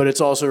buyer, but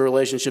it's also a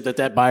relationship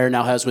that buyer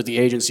now has with the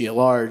agency at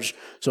large.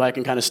 So I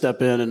can kind of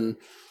step in and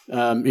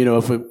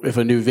if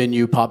a new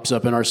venue pops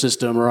up in our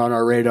system or on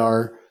our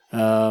radar,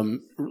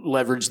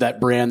 leverage that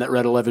brand, that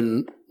Red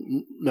 11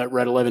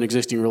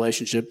 existing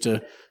relationship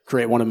to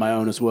create one of my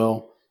own as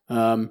well.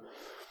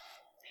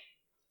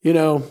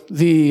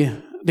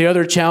 The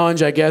other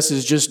challenge, I guess,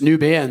 is just new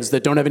bands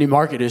that don't have any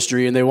market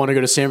history and they want to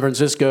go to San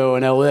Francisco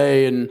and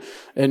LA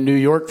and New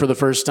York for the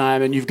first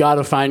time. And you've got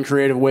to find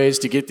creative ways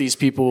to get these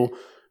people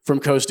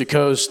from coast to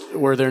coast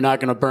where they're not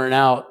going to burn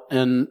out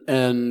and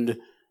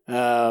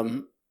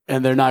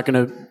they're not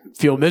going to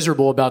feel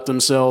miserable about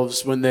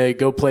themselves when they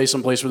go play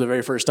someplace for the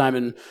very first time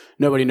and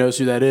nobody knows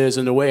who that is.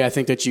 And the way I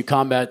think that you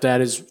combat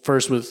that is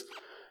first with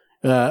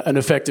an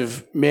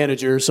effective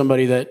manager,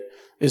 somebody that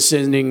is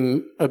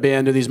sending a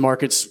band to these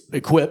markets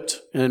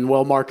equipped and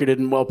well marketed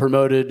and well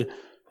promoted.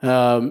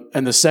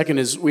 And the second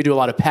is we do a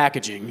lot of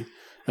packaging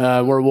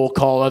where we'll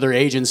call other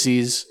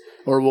agencies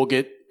or we'll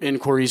get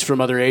inquiries from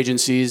other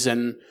agencies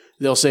and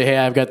they'll say, hey,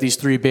 I've got these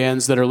 3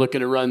 bands that are looking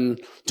to run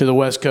to the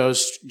West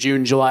Coast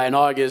June, July, and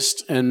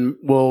August. And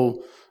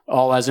we'll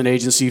all as an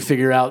agency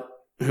figure out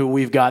who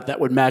we've got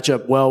that would match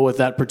up well with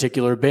that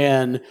particular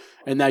band.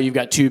 And now you've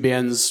got 2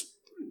 bands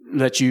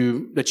that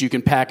you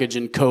can package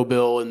and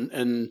co-bill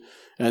and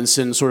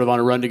send sort of on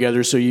a run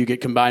together, so you get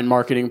combined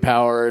marketing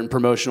power and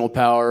promotional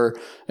power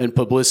and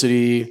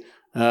publicity.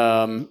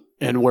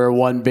 And where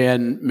one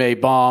band may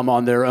bomb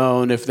on their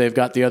own, if they've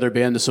got the other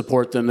band to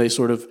support them, they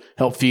sort of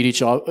help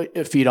feed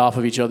off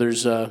of each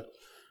other's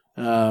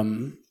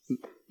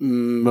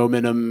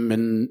momentum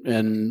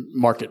and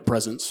market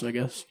presence, I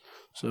guess.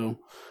 So,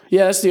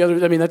 yeah, that's the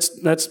other. I mean,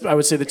 that's I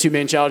would say the 2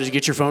 main challenges: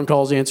 get your phone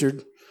calls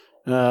answered,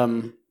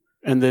 and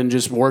then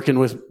just working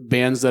with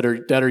bands that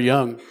are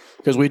young.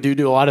 Because we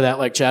do a lot of that,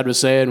 like Chad was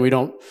saying. We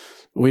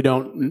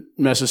don't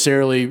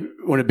necessarily,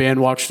 when a band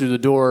walks through the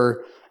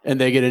door and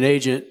they get an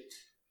agent,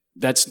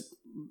 that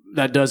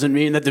doesn't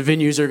mean that the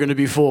venues are going to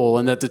be full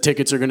and that the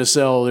tickets are going to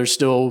sell. There's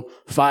still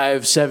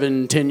 5,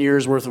 7, 10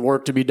 years worth of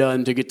work to be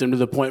done to get them to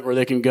the point where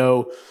they can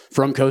go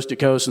from coast to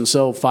coast and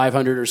sell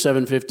 500 or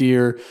 750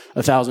 or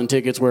 1,000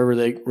 tickets wherever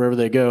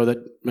they go.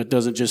 That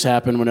doesn't just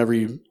happen whenever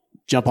you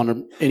jump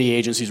on any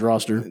agency's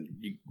roster.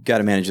 You got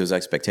to manage those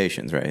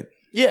expectations, right?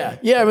 Yeah.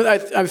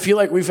 I feel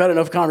like we've had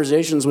enough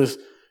conversations with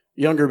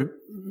younger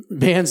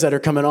bands that are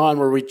coming on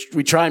where we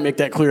try and make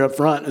that clear up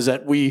front, is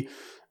that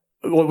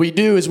what we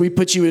do is we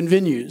put you in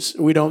venues.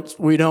 We don't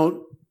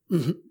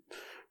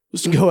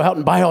just go out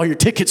and buy all your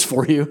tickets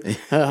for you.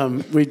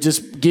 We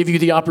just give you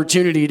the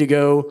opportunity to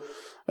go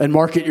and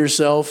market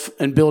yourself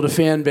and build a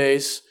fan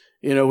base.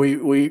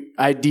 We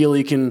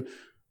ideally can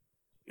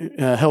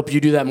help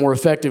you do that more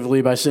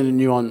effectively by sending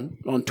you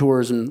on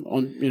tours and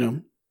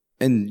on.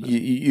 And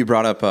you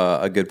brought up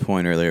a good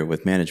point earlier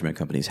with management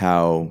companies.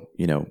 How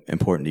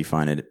important do you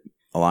find it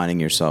aligning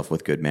yourself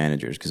with good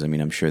managers? Because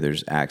I'm sure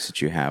there's acts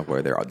that you have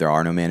where there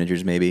are no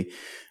managers, maybe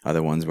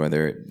other ones where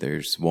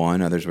there's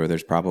one, others where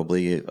there's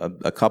probably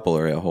a couple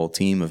or a whole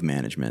team of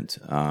management.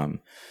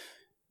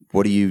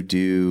 What do you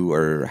do,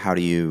 or how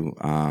do you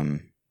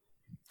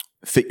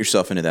fit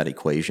yourself into that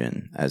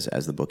equation as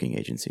the booking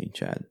agency,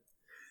 Chad?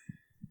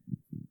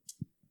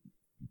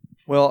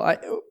 Well,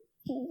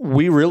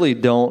 we really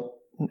don't.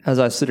 As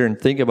I sit here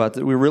and think about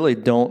it, we really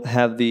don't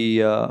have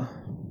the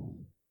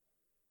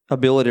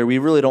ability, or we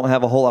really don't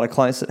have a whole lot of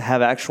clients that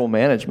have actual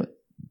management.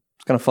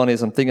 It's kind of funny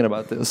as I'm thinking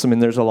about this.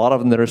 There's a lot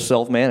of them that are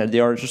self-managed. They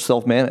are just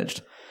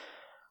self-managed.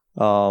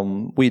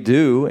 We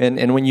do,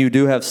 and when you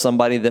do have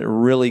somebody that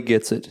really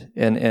gets it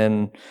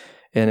and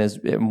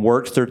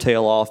works their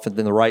tail off and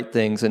then the right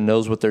things and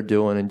knows what they're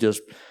doing and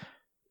just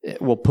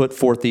will put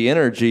forth the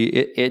energy,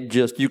 it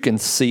just, you can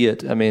see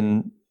it.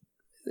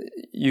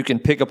 You can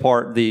pick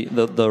apart the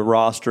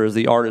rosters,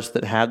 the artists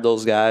that have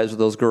those guys or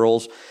those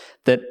girls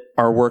that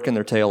are working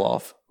their tail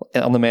off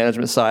on the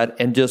management side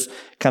and just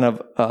kind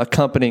of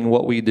accompanying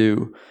what we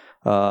do,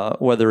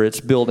 whether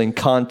it's building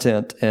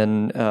content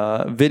and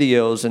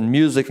videos and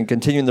music and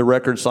continuing the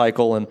record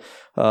cycle and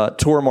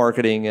tour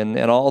marketing and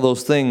all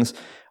those things.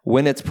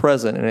 When it's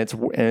present and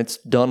it's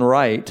done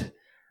right,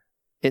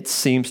 it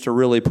seems to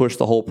really push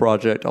the whole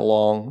project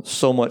along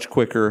so much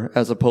quicker,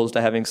 as opposed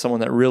to having someone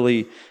that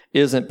really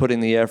isn't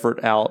putting the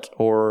effort out,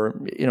 or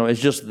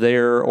is just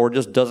there, or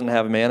just doesn't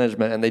have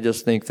management, and they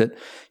just think that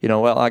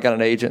well, I got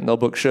an agent and they'll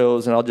book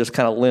shows and I'll just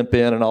kind of limp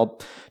in and I'll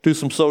do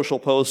some social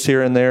posts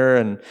here and there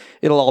and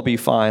it'll all be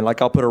fine.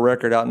 Like, I'll put a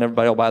record out and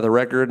everybody will buy the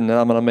record and then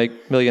I'm going to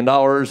make $1 million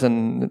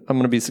and I'm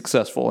going to be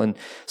successful. And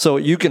so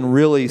you can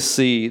really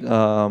see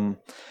the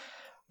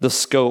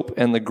scope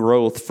and the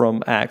growth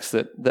from acts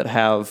that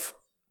have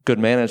good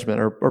management,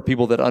 or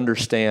people that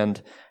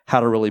understand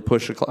how to really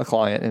push a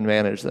client and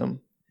manage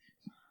them.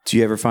 Do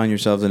you ever find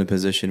yourselves in a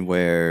position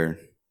where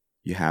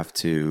you have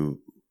to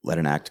let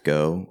an act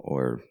go,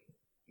 or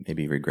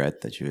maybe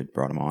regret that you had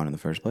brought them on in the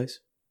first place?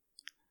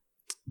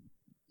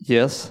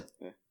 Yes.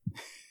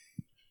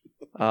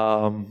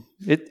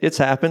 It's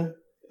happened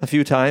a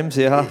few times.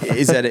 Yeah.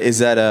 Is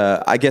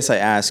that I guess I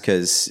ask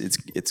because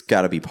it's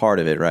got to be part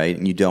of it, right?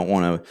 And you don't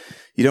want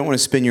to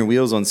spin your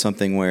wheels on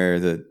something where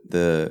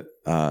the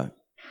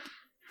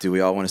do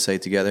we all want to say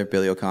it together?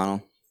 Billy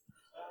O'Connell.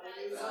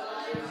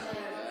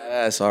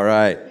 Yes. All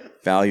right.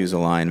 Values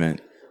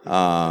alignment.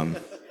 One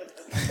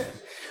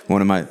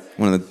of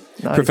the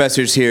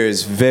professors here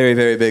is very,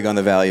 very big on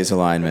the values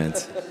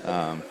alignment.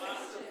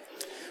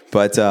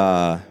 But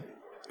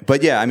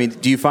yeah, I mean,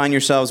 do you find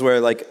yourselves where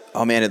like,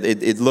 oh man,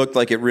 it looked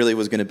like it really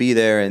was going to be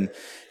there, and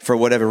for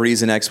whatever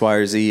reason, X, Y,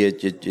 or Z,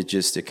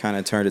 it kind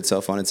of turned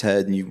itself on its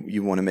head, and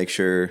you want to make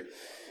sure,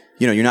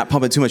 you're not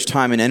pumping too much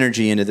time and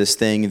energy into this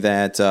thing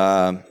that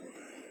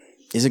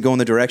isn't going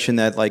the direction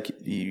that like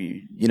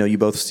you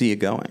both see it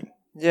going.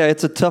 Yeah,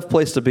 it's a tough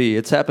place to be.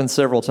 It's happened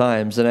several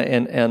times,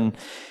 and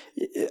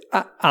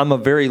I'm a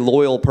very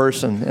loyal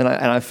person, and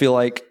I feel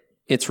like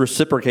it's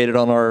reciprocated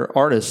on our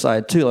artist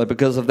side too, like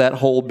because of that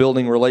whole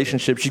building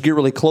relationships, you get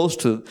really close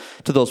to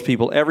those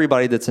people,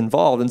 everybody that's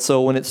involved. And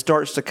so when it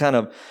starts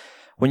to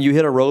when you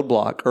hit a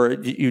roadblock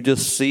or you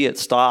just see it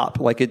stop,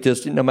 like it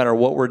just, no matter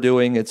what we're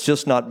doing, it's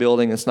just not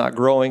building, it's not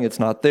growing, it's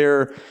not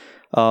there.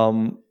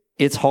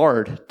 It's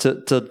hard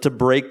to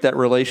break that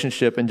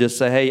relationship and just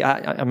say, hey,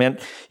 I mean,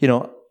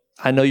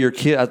 I know your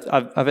kid,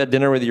 I've had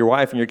dinner with your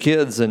wife and your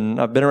kids, and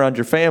I've been around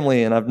your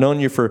family, and I've known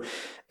you for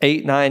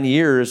 8-9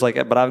 years,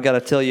 but I've got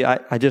to tell you,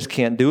 I just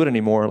can't do it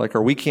anymore.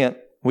 Or we can't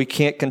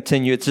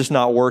continue. It's just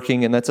not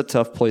working, and that's a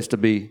tough place to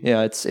be.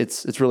 Yeah,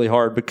 it's really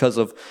hard because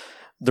of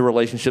the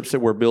relationships that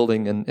we're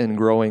building and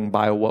growing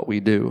by what we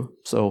do.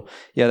 So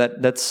yeah,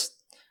 that's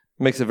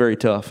makes it very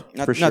tough.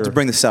 For sure. Not to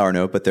bring the sour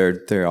note, but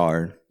there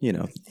are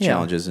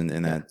challenges in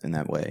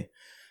that way.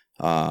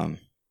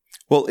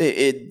 Well,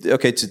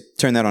 okay, to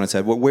turn that on its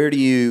head, where do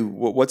you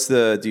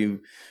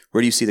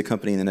see the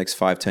company in the next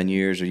 5-10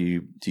 years? Or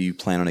do you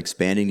plan on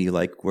expanding? Do you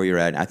like where you're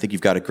at? I think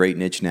you've got a great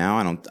niche now.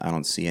 I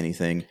don't see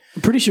anything.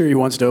 I'm pretty sure he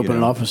wants to open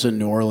an office in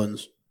New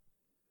Orleans.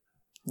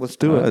 Let's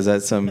do it. Is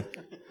that some?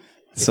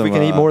 If we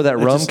can eat more of that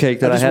rum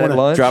cake that I had at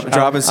lunch.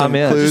 Dropping some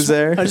clues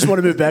there. I just want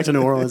to move back to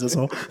New Orleans. That's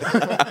all.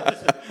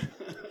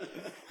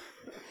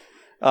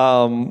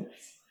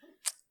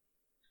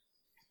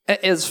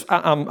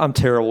 I'm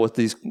terrible with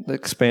these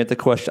expand the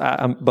question,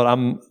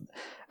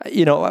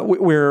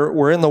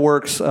 we're in the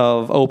works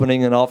of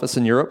opening an office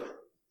in Europe,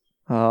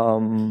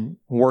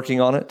 working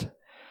on it.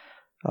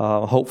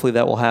 Hopefully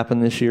that will happen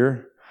this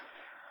year.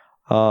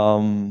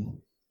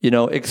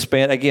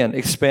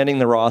 Expanding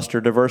the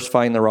roster,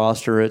 diversifying the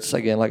roster. It's,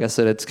 again, like I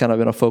said, it's kind of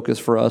been a focus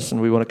for us,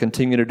 and we want to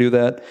continue to do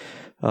that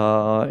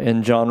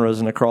in genres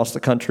and across the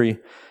country.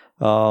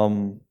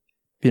 So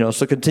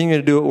continue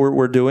to do what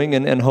we're doing,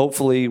 and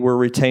hopefully we're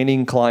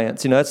retaining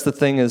clients. That's the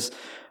thing is,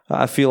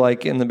 I feel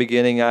like in the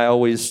beginning, it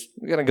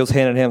kind of goes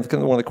hand in hand with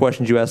one of the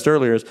questions you asked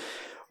earlier is,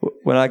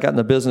 when I got in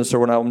the business or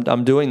when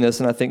I'm doing this,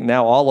 and I think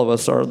now all of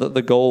us are,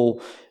 the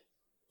goal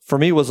for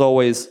me was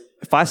always,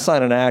 if I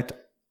sign an act,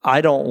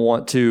 I don't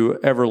want to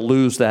ever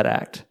lose that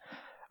act.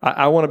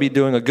 I want to be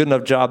doing a good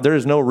enough job. There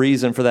is no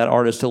reason for that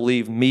artist to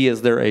leave me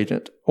as their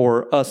agent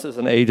or us as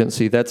an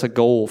agency. That's a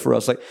goal for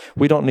us. Like,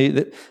 we don't need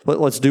it.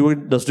 Let's do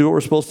what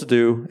we're supposed to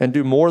do and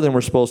do more than we're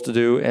supposed to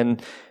do.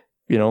 And,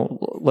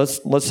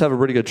 let's have a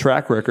pretty good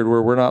track record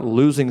where we're not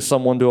losing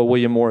someone to a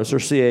William Morris or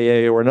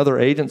CAA or another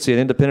agency, an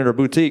independent or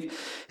boutique.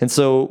 And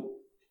so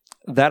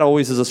that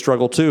always is a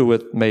struggle too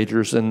with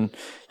majors, and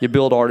you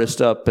build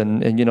artists up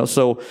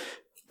so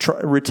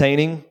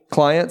retaining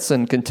clients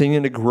and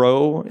continuing to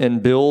grow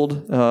and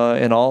build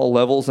in all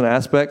levels and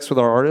aspects with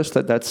our artists,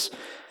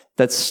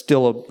 that's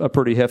still a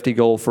pretty hefty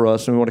goal for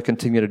us, and we want to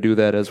continue to do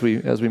that as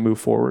we move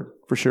forward,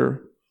 for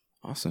sure.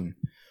 Awesome.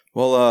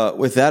 Well,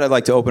 with that, I'd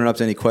like to open it up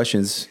to any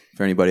questions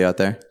for anybody out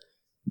there.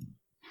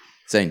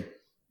 Zane. Yeah,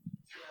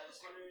 I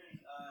just wondering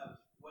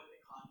what the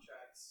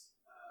contracts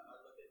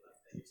are looking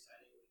like that you're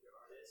signing with your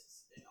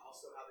artists, and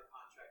also how the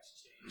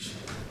contracts change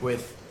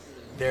with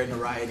their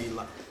notoriety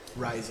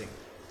rising.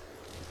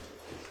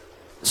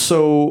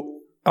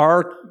 So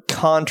our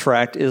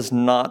contract is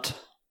not,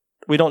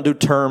 we don't do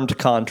termed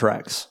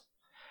contracts.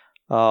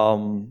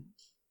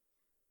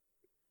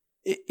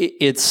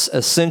 It's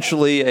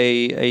essentially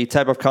a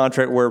type of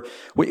contract where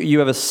you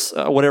have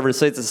whatever it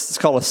says, it's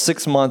called a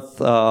 6-month,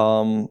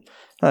 not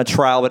a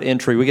trial, but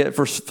entry. We get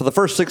for the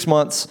first 6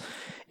 months,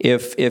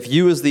 if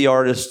you as the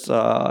artist,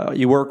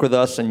 you work with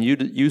us and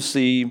you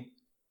see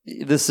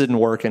this isn't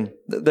working,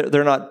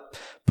 they're not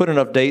putting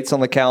enough dates on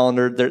the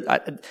calendar,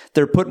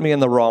 they're putting me in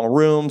the wrong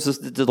rooms,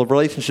 the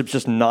relationship's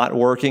just not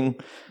working,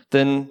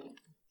 then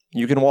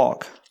you can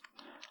walk.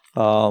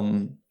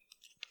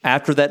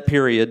 After that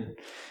period,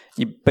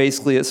 you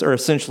basically or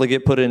essentially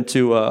get put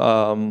into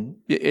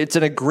it's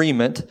an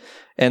agreement,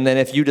 and then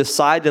if you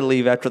decide to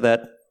leave after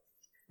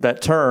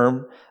that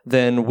term,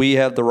 then we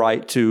have the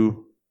right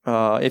to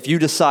if you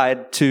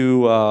decide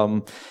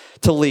to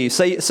leave,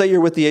 say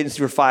you're with the agency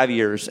for 5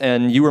 years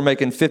and you were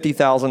making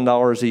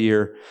 $50,000 a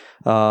year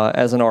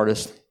as an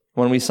artist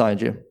when we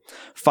signed you.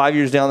 5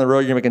 years down the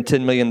road, you're making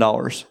 $10 million.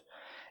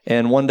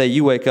 And one day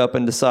you wake up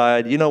and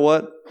decide, you know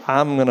what?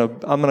 I'm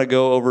gonna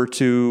go over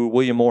to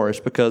William Morris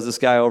because this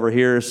guy over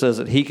here says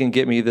that he can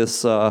get me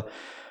this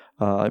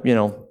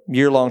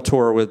year-long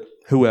tour with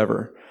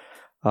whoever.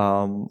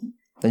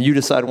 And you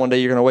decide one day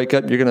you're going to wake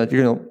up, you're going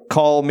to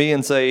call me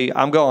and say,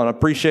 I'm gone. I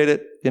appreciate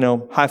it.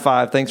 High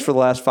five. Thanks for the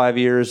last 5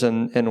 years,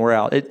 and we're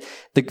out.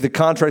 The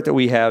contract that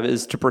we have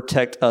is to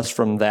protect us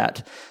from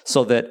that,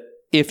 so that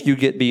if you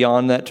get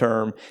beyond that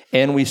term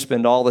and we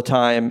spend all the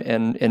time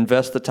and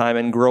invest the time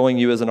in growing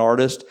you as an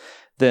artist,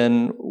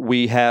 then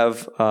we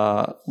have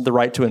the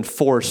right to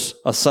enforce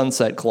a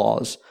sunset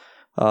clause,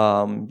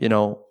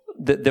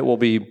 that will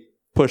be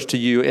pushed to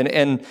you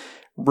and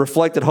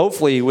reflected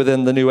hopefully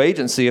within the new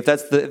agency. If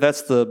that's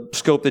the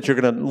scope that you're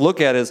going to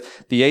look at, is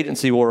the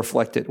agency will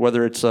reflect it,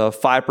 whether it's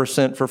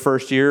 5% for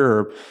first year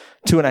or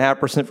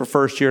 2.5% for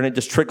first year, and it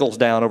just trickles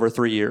down over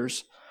 3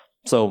 years.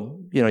 So,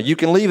 you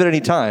can leave at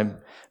any time,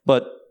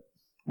 but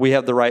we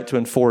have the right to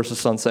enforce a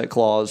sunset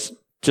clause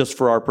just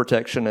for our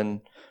protection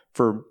and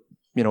for,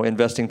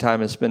 investing time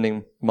and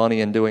spending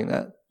money and doing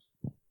that.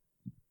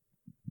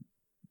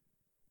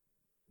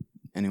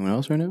 Anyone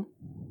else right now?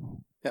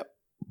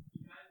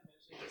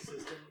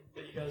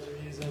 Guys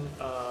are using.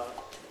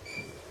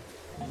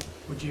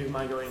 Would you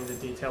mind going into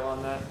detail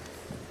on that?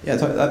 Yeah,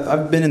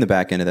 I've been in the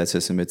back end of that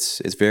system.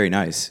 It's very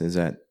nice. Is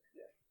that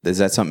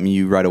something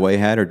you right away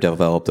had or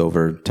developed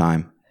over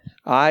time?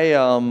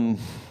 The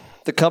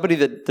company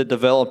that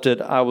developed it,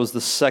 I was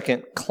the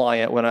second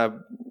client when I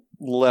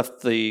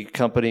left the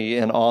company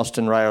in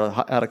Austin right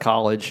out of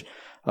college.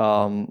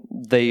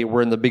 They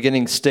were in the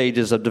beginning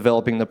stages of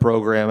developing the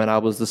program, and I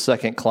was the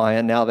second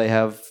client. Now they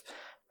have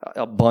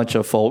a bunch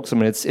of folks. I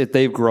mean,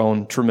 they've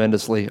grown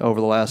tremendously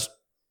over the last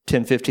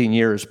 10, 15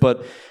 years,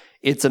 but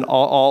it's an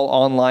all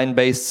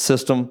online-based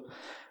system.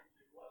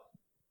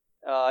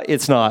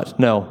 It's not,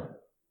 no.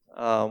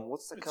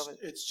 What's the company?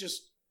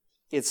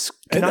 It's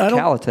not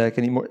Calitech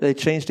anymore. They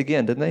changed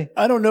again, didn't they?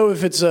 I don't know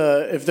if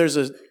if there's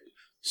a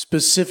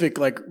specific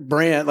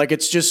brand. I think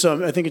it's just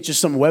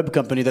some web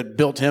company that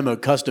built him a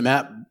custom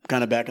app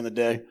kind of back in the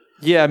day.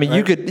 Yeah, I mean,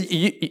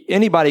 right?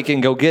 Anybody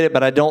can go get it,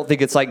 but I don't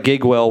think it's like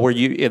Gigwell where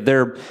if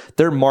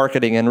they're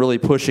marketing and really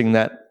pushing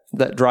that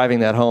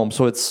driving that home.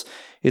 So it's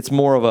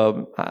more of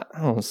I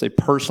don't want to say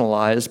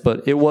personalized,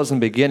 but it was in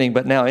the beginning.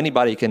 But now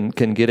anybody can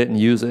get it and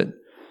use it.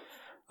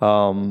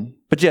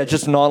 But yeah,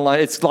 just an online.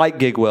 It's like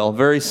Gigwell,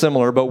 very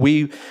similar. But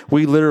we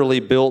literally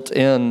built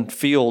in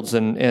fields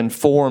and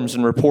forms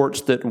and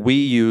reports that we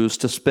use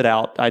to spit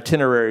out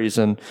itineraries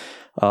and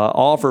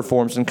offer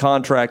forms and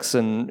contracts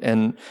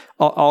and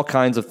all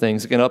kinds of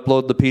things. You can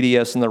upload the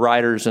PDFs and the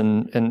writers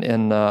and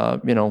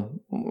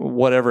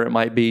whatever it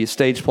might be,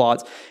 stage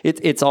plots.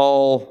 It's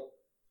all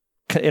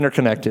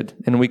interconnected,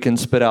 and we can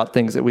spit out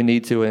things that we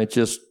need to, and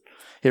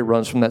it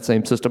runs from that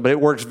same system. But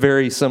it works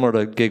very similar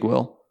to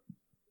Gigwell.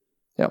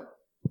 Yeah.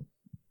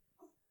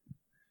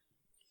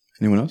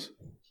 Anyone else?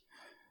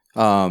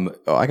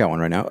 I got one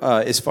right now.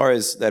 As far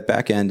as that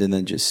back end, and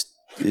then just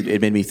it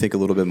made me think a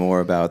little bit more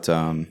about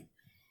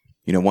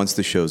once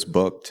the show's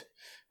booked,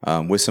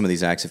 with some of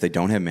these acts, if they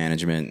don't have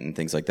management and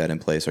things like that in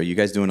place, are you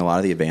guys doing a lot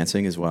of the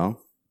advancing as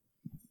well?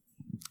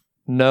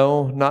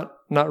 No,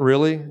 not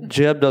really.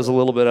 Jeb does a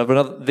little bit of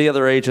it. The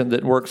other agent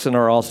that works in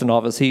our Austin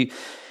office, he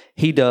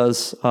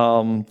does,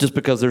 just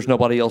because there's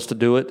nobody else to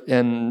do it,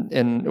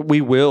 and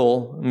we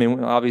will. I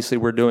mean, obviously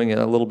we're doing it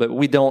a little bit.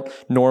 We don't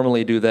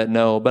normally do that,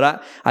 no.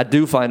 But I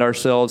do find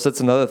ourselves.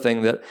 That's another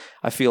thing that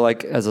I feel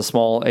like as a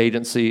small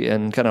agency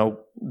and kind of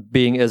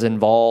being as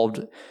involved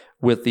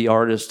with the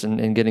artist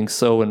and getting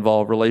so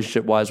involved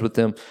relationship-wise with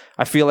them,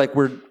 I feel like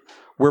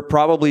we're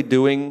probably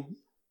doing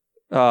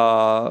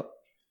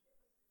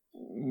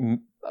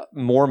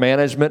more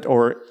management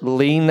or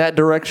lean that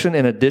direction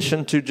in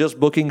addition to just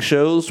booking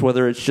shows,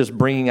 whether it's just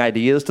bringing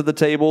ideas to the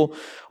table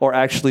or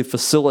actually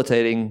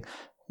facilitating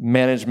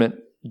management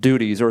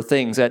duties or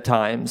things at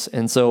times.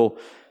 And so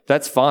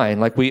that's fine.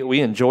 Like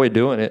we enjoy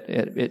doing it.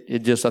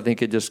 I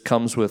think it just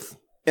comes with.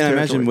 And I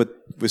imagine with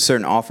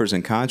certain offers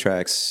and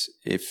contracts,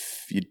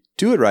 if you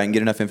do it right and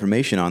get enough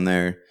information on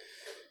there,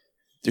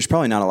 there's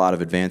probably not a lot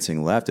of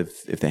advancing left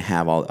if they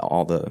have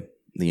all the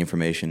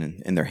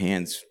information in their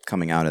hands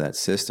coming out of that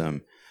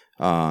system.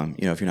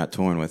 If you're not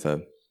touring with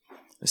a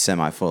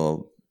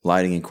semi-full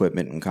lighting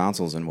equipment and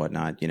consoles and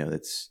whatnot, you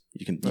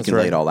can right.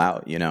 Lay it all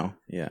out,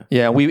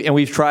 Yeah.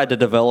 We've tried to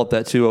develop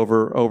that too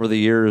over the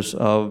years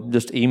of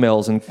just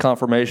emails and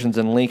confirmations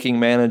and linking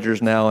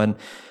managers now and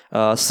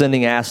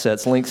sending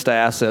links to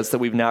assets that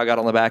we've now got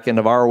on the back end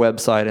of our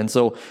website. And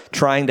so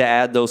trying to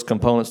add those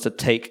components to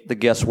take the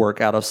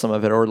guesswork out of some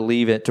of it or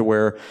leave it to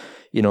where,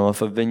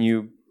 if a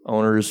venue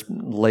owner's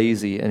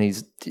lazy and he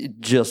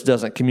just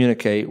doesn't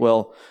communicate,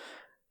 well,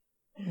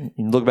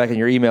 you look back in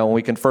your email when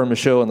we confirm the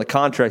show and the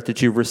contract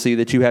that you've received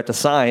that you have to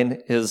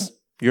sign is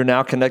you're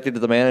now connected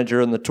to the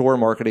manager and the tour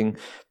marketing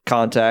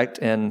contact,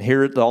 and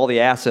here all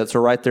the assets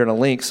are right there in a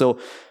link. So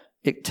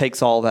it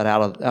takes all that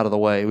out of the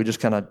way. We just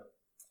kind of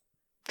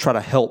try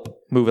to help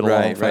move it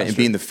along faster. Right. And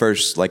being the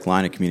first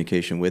line of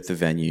communication with the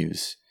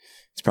venues,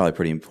 it's probably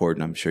pretty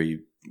important. I'm sure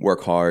you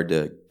work hard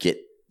to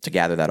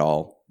gather that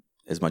all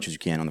as much as you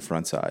can on the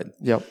front side.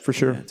 Yep, for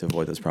sure. To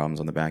avoid those problems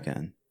on the back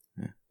end.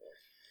 Yeah.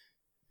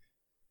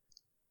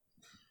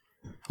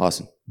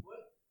 Awesome.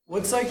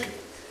 What's like,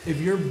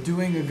 if you're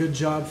doing a good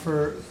job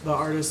for the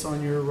artists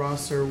on your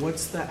roster,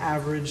 what's the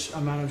average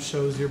amount of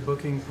shows you're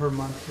booking per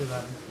month for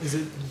them? Is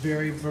it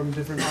vary from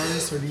different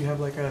artists, or do you have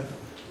like a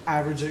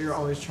average that you're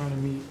always trying to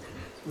meet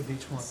with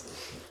each one?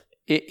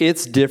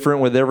 It's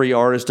different with every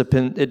artist.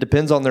 It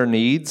depends on their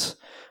needs.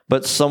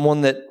 But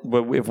someone that,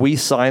 if we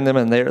sign them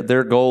and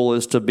their goal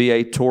is to be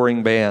a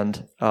touring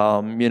band,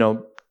 10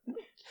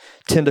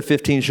 to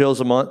 15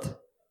 shows a month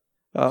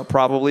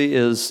probably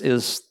is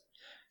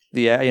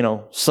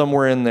the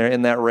somewhere in there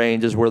in that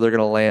range is where they're going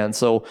to land.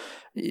 So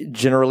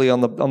generally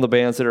on the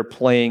bands that are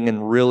playing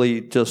and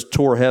really just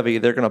tour heavy,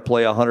 they're going to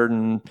play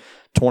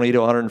 120 to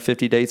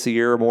 150 dates a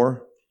year or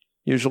more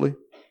usually.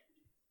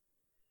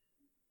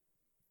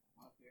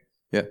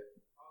 Yeah. When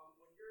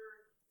you're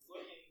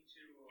looking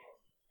to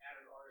add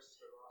an artist to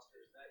the roster,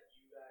 is that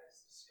you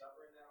guys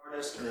discovering that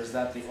artist, or is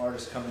that the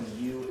artist coming to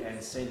you?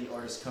 And say the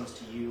artist comes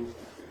to you,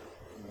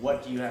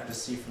 what do you have to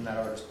see from that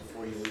artist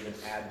before you even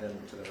add them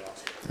to the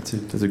roster?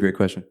 That's a great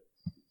question.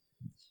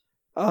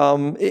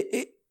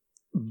 It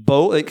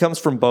comes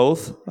from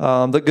both.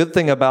 The good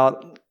thing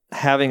about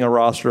having a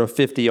roster of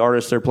 50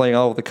 artists that are playing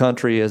all over the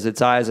country is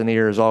it's eyes and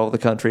ears all over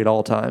the country at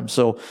all times.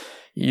 So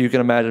you can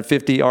imagine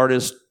 50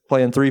 artists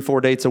playing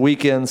 3-4 dates a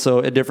weekend, so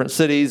at different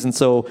cities, and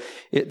so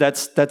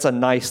that's a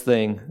nice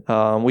thing.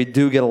 We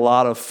do get a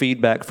lot of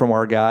feedback from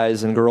our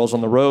guys and girls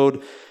on the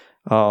road,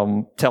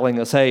 telling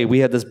us, "Hey, we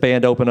had this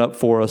band open up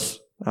for us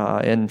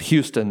in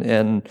Houston,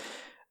 and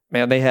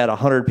man, they had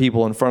 100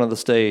 people in front of the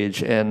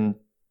stage, and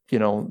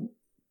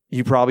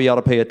you probably ought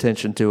to pay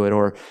attention to it,"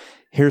 or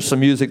 "Here's some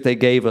music they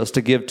gave us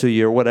to give to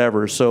you," or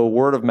whatever. So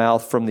word of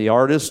mouth from the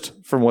artist,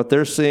 from what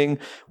they're seeing,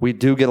 we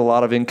do get a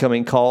lot of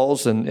incoming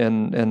calls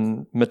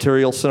and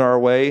material sent our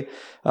way.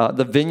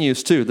 The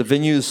venues too. The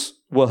venues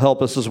will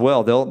help us as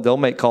well. They'll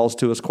make calls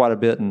to us quite a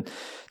bit and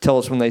tell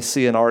us when they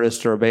see an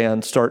artist or a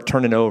band start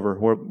turning over.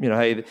 Where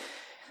hey,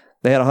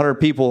 they had 100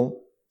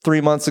 people 3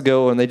 months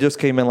ago and they just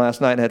came in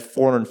last night and had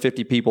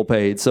 450 people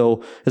paid.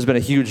 So it's been a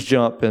huge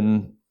jump,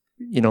 and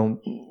we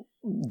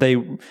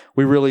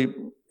really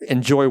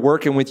enjoy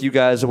working with you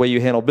guys the way you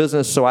handle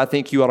business, so I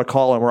think you ought to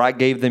call them, or I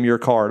gave them your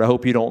card. I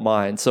hope you don't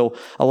mind. So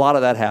a lot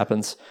of that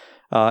happens.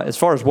 As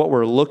far as what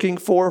we're looking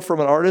for from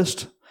an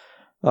artist,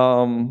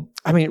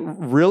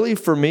 really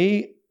for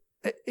me,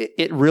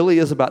 it really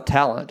is about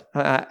talent.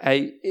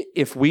 I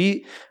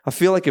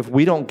feel like if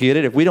we don't get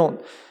it, if we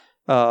don't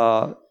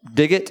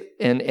dig it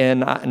and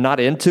not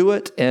into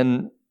it,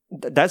 and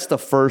that's the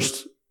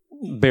first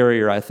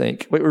barrier, I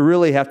think. We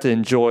really have to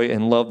enjoy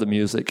and love the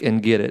music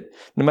and get it,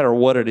 no matter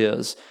what it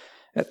is.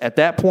 At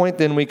that point,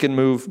 then we can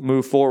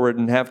move forward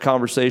and have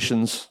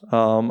conversations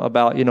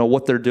about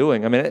what they're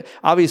doing. I mean,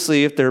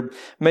 obviously, if they're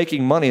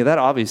making money, that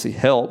obviously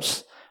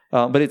helps,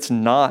 but it's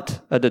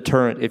not a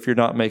deterrent if you're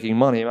not making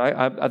money.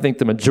 I think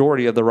the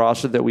majority of the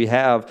roster that we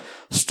have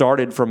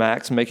started from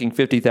acts making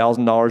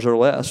 $50,000 or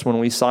less when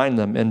we signed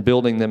them and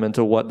building them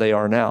into what they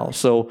are now.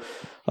 So.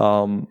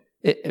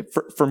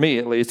 For me,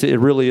 at least, it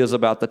really is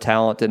about the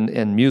talent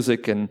and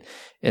music and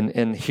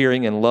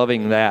hearing and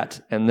loving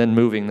that, and then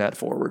moving that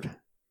forward.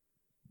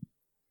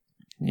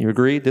 You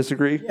agree?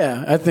 Disagree?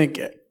 Yeah, I think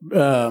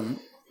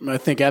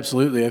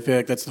absolutely. I feel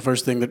like that's the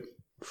first thing that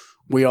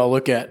we all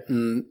look at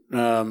and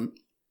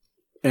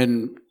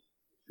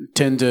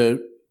tend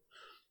to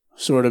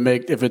sort of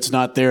make. If it's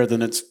not there,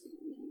 then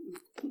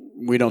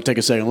we don't take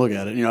a second look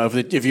at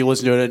it. If you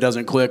listen to it, it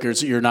doesn't click, or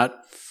you're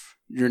not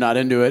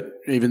into it,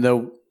 even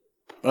though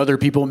other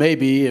people may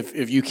be.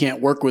 If you can't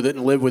work with it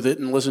and live with it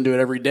and listen to it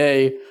every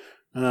day,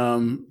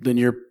 then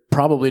you're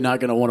probably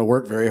not going to want to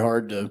work very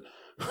hard to.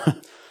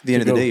 At the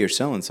end of the day, you're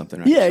selling something,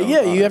 right? Yeah,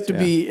 you have to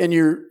be, and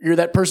you're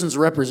that person's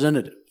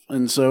representative,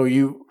 and so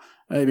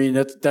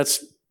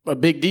that's a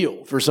big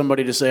deal for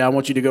somebody to say, "I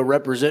want you to go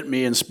represent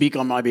me and speak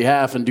on my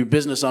behalf and do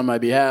business on my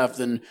behalf."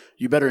 Then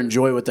you better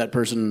enjoy what that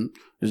person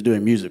is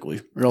doing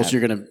musically, or else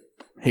you're going to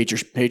hate your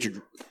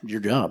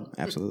job.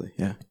 Absolutely,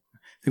 yeah. I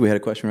think we had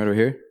a question right over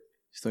here.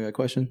 Still got a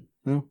question?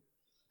 No?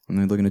 I'm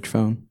not looking at your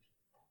phone.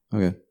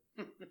 Okay.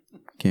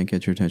 Can't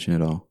get your attention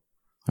at all.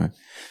 All right.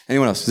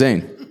 Anyone else?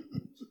 Zane. How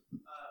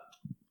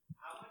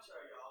much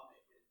are y'all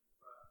making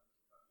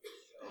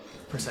from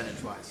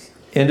percentage-wise?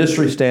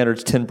 Industry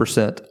standards,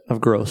 10% of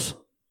gross.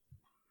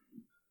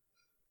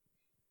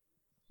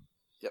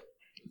 Yep.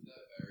 Does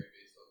that vary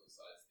based on the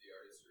size of the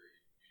artist, or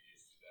you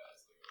just do that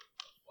as like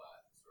a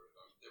flat sort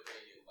of, they're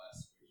paying you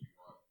less, would you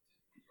want to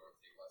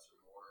take less or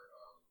more?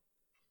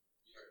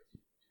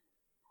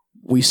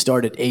 We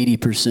start at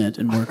 80%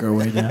 and work our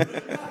way down.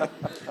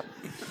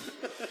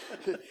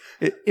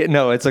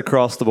 No, it's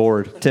across the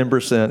board.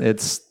 10%.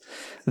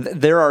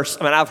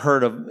 I've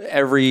heard of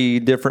every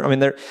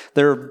different,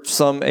 there are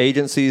some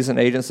agencies and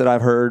agents that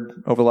I've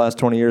heard over the last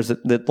 20 years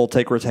that they'll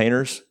take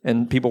retainers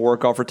and people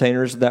work off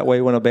retainers that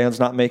way when a band's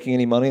not making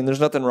any money. And there's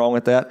nothing wrong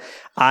with that.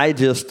 I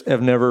just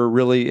have never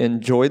really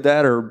enjoyed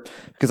that, or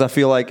because I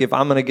feel like if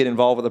I'm going to get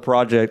involved with a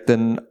project,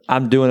 then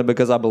I'm doing it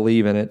because I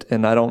believe in it.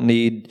 And I don't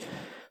need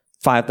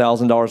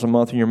 $5,000 a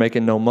month and you're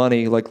making no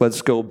money. Like,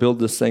 let's go build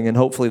this thing. And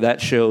hopefully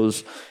that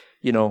shows,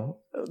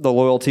 the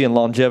loyalty and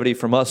longevity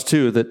from us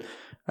too, that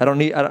I'm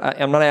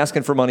not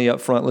asking for money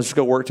up front. Let's just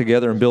go work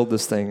together and build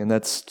this thing. And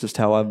that's just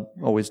how I've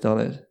always done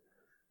it.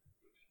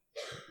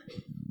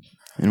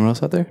 Anyone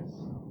else out there?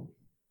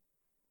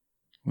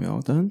 We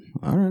all done?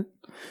 All right.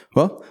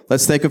 Well,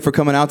 let's thank him for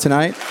coming out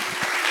tonight.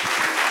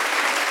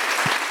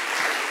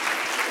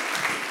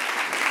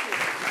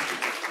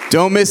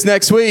 Don't miss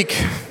next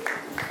week.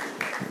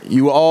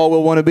 You all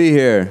will want to be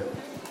here.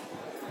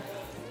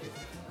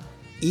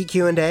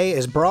 EQ&A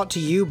is brought to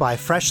you by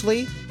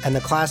Freshly and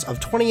the class of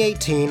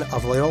 2018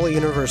 of Loyola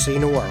University,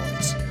 New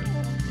Orleans.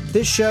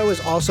 This show is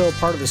also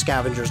part of the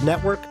Scavengers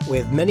Network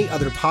with many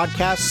other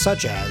podcasts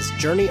such as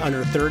Journey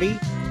Under 30,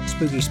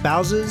 Spooky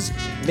Spouses,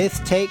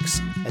 Myth Takes,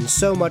 and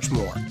so much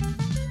more.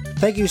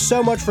 Thank you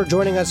so much for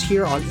joining us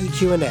here on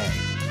EQ&A.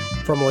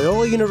 From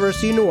Loyola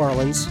University, New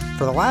Orleans,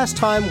 for the last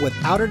time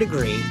without a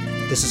degree,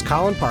 this is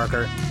Colin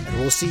Parker, and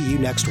we'll see you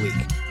next week.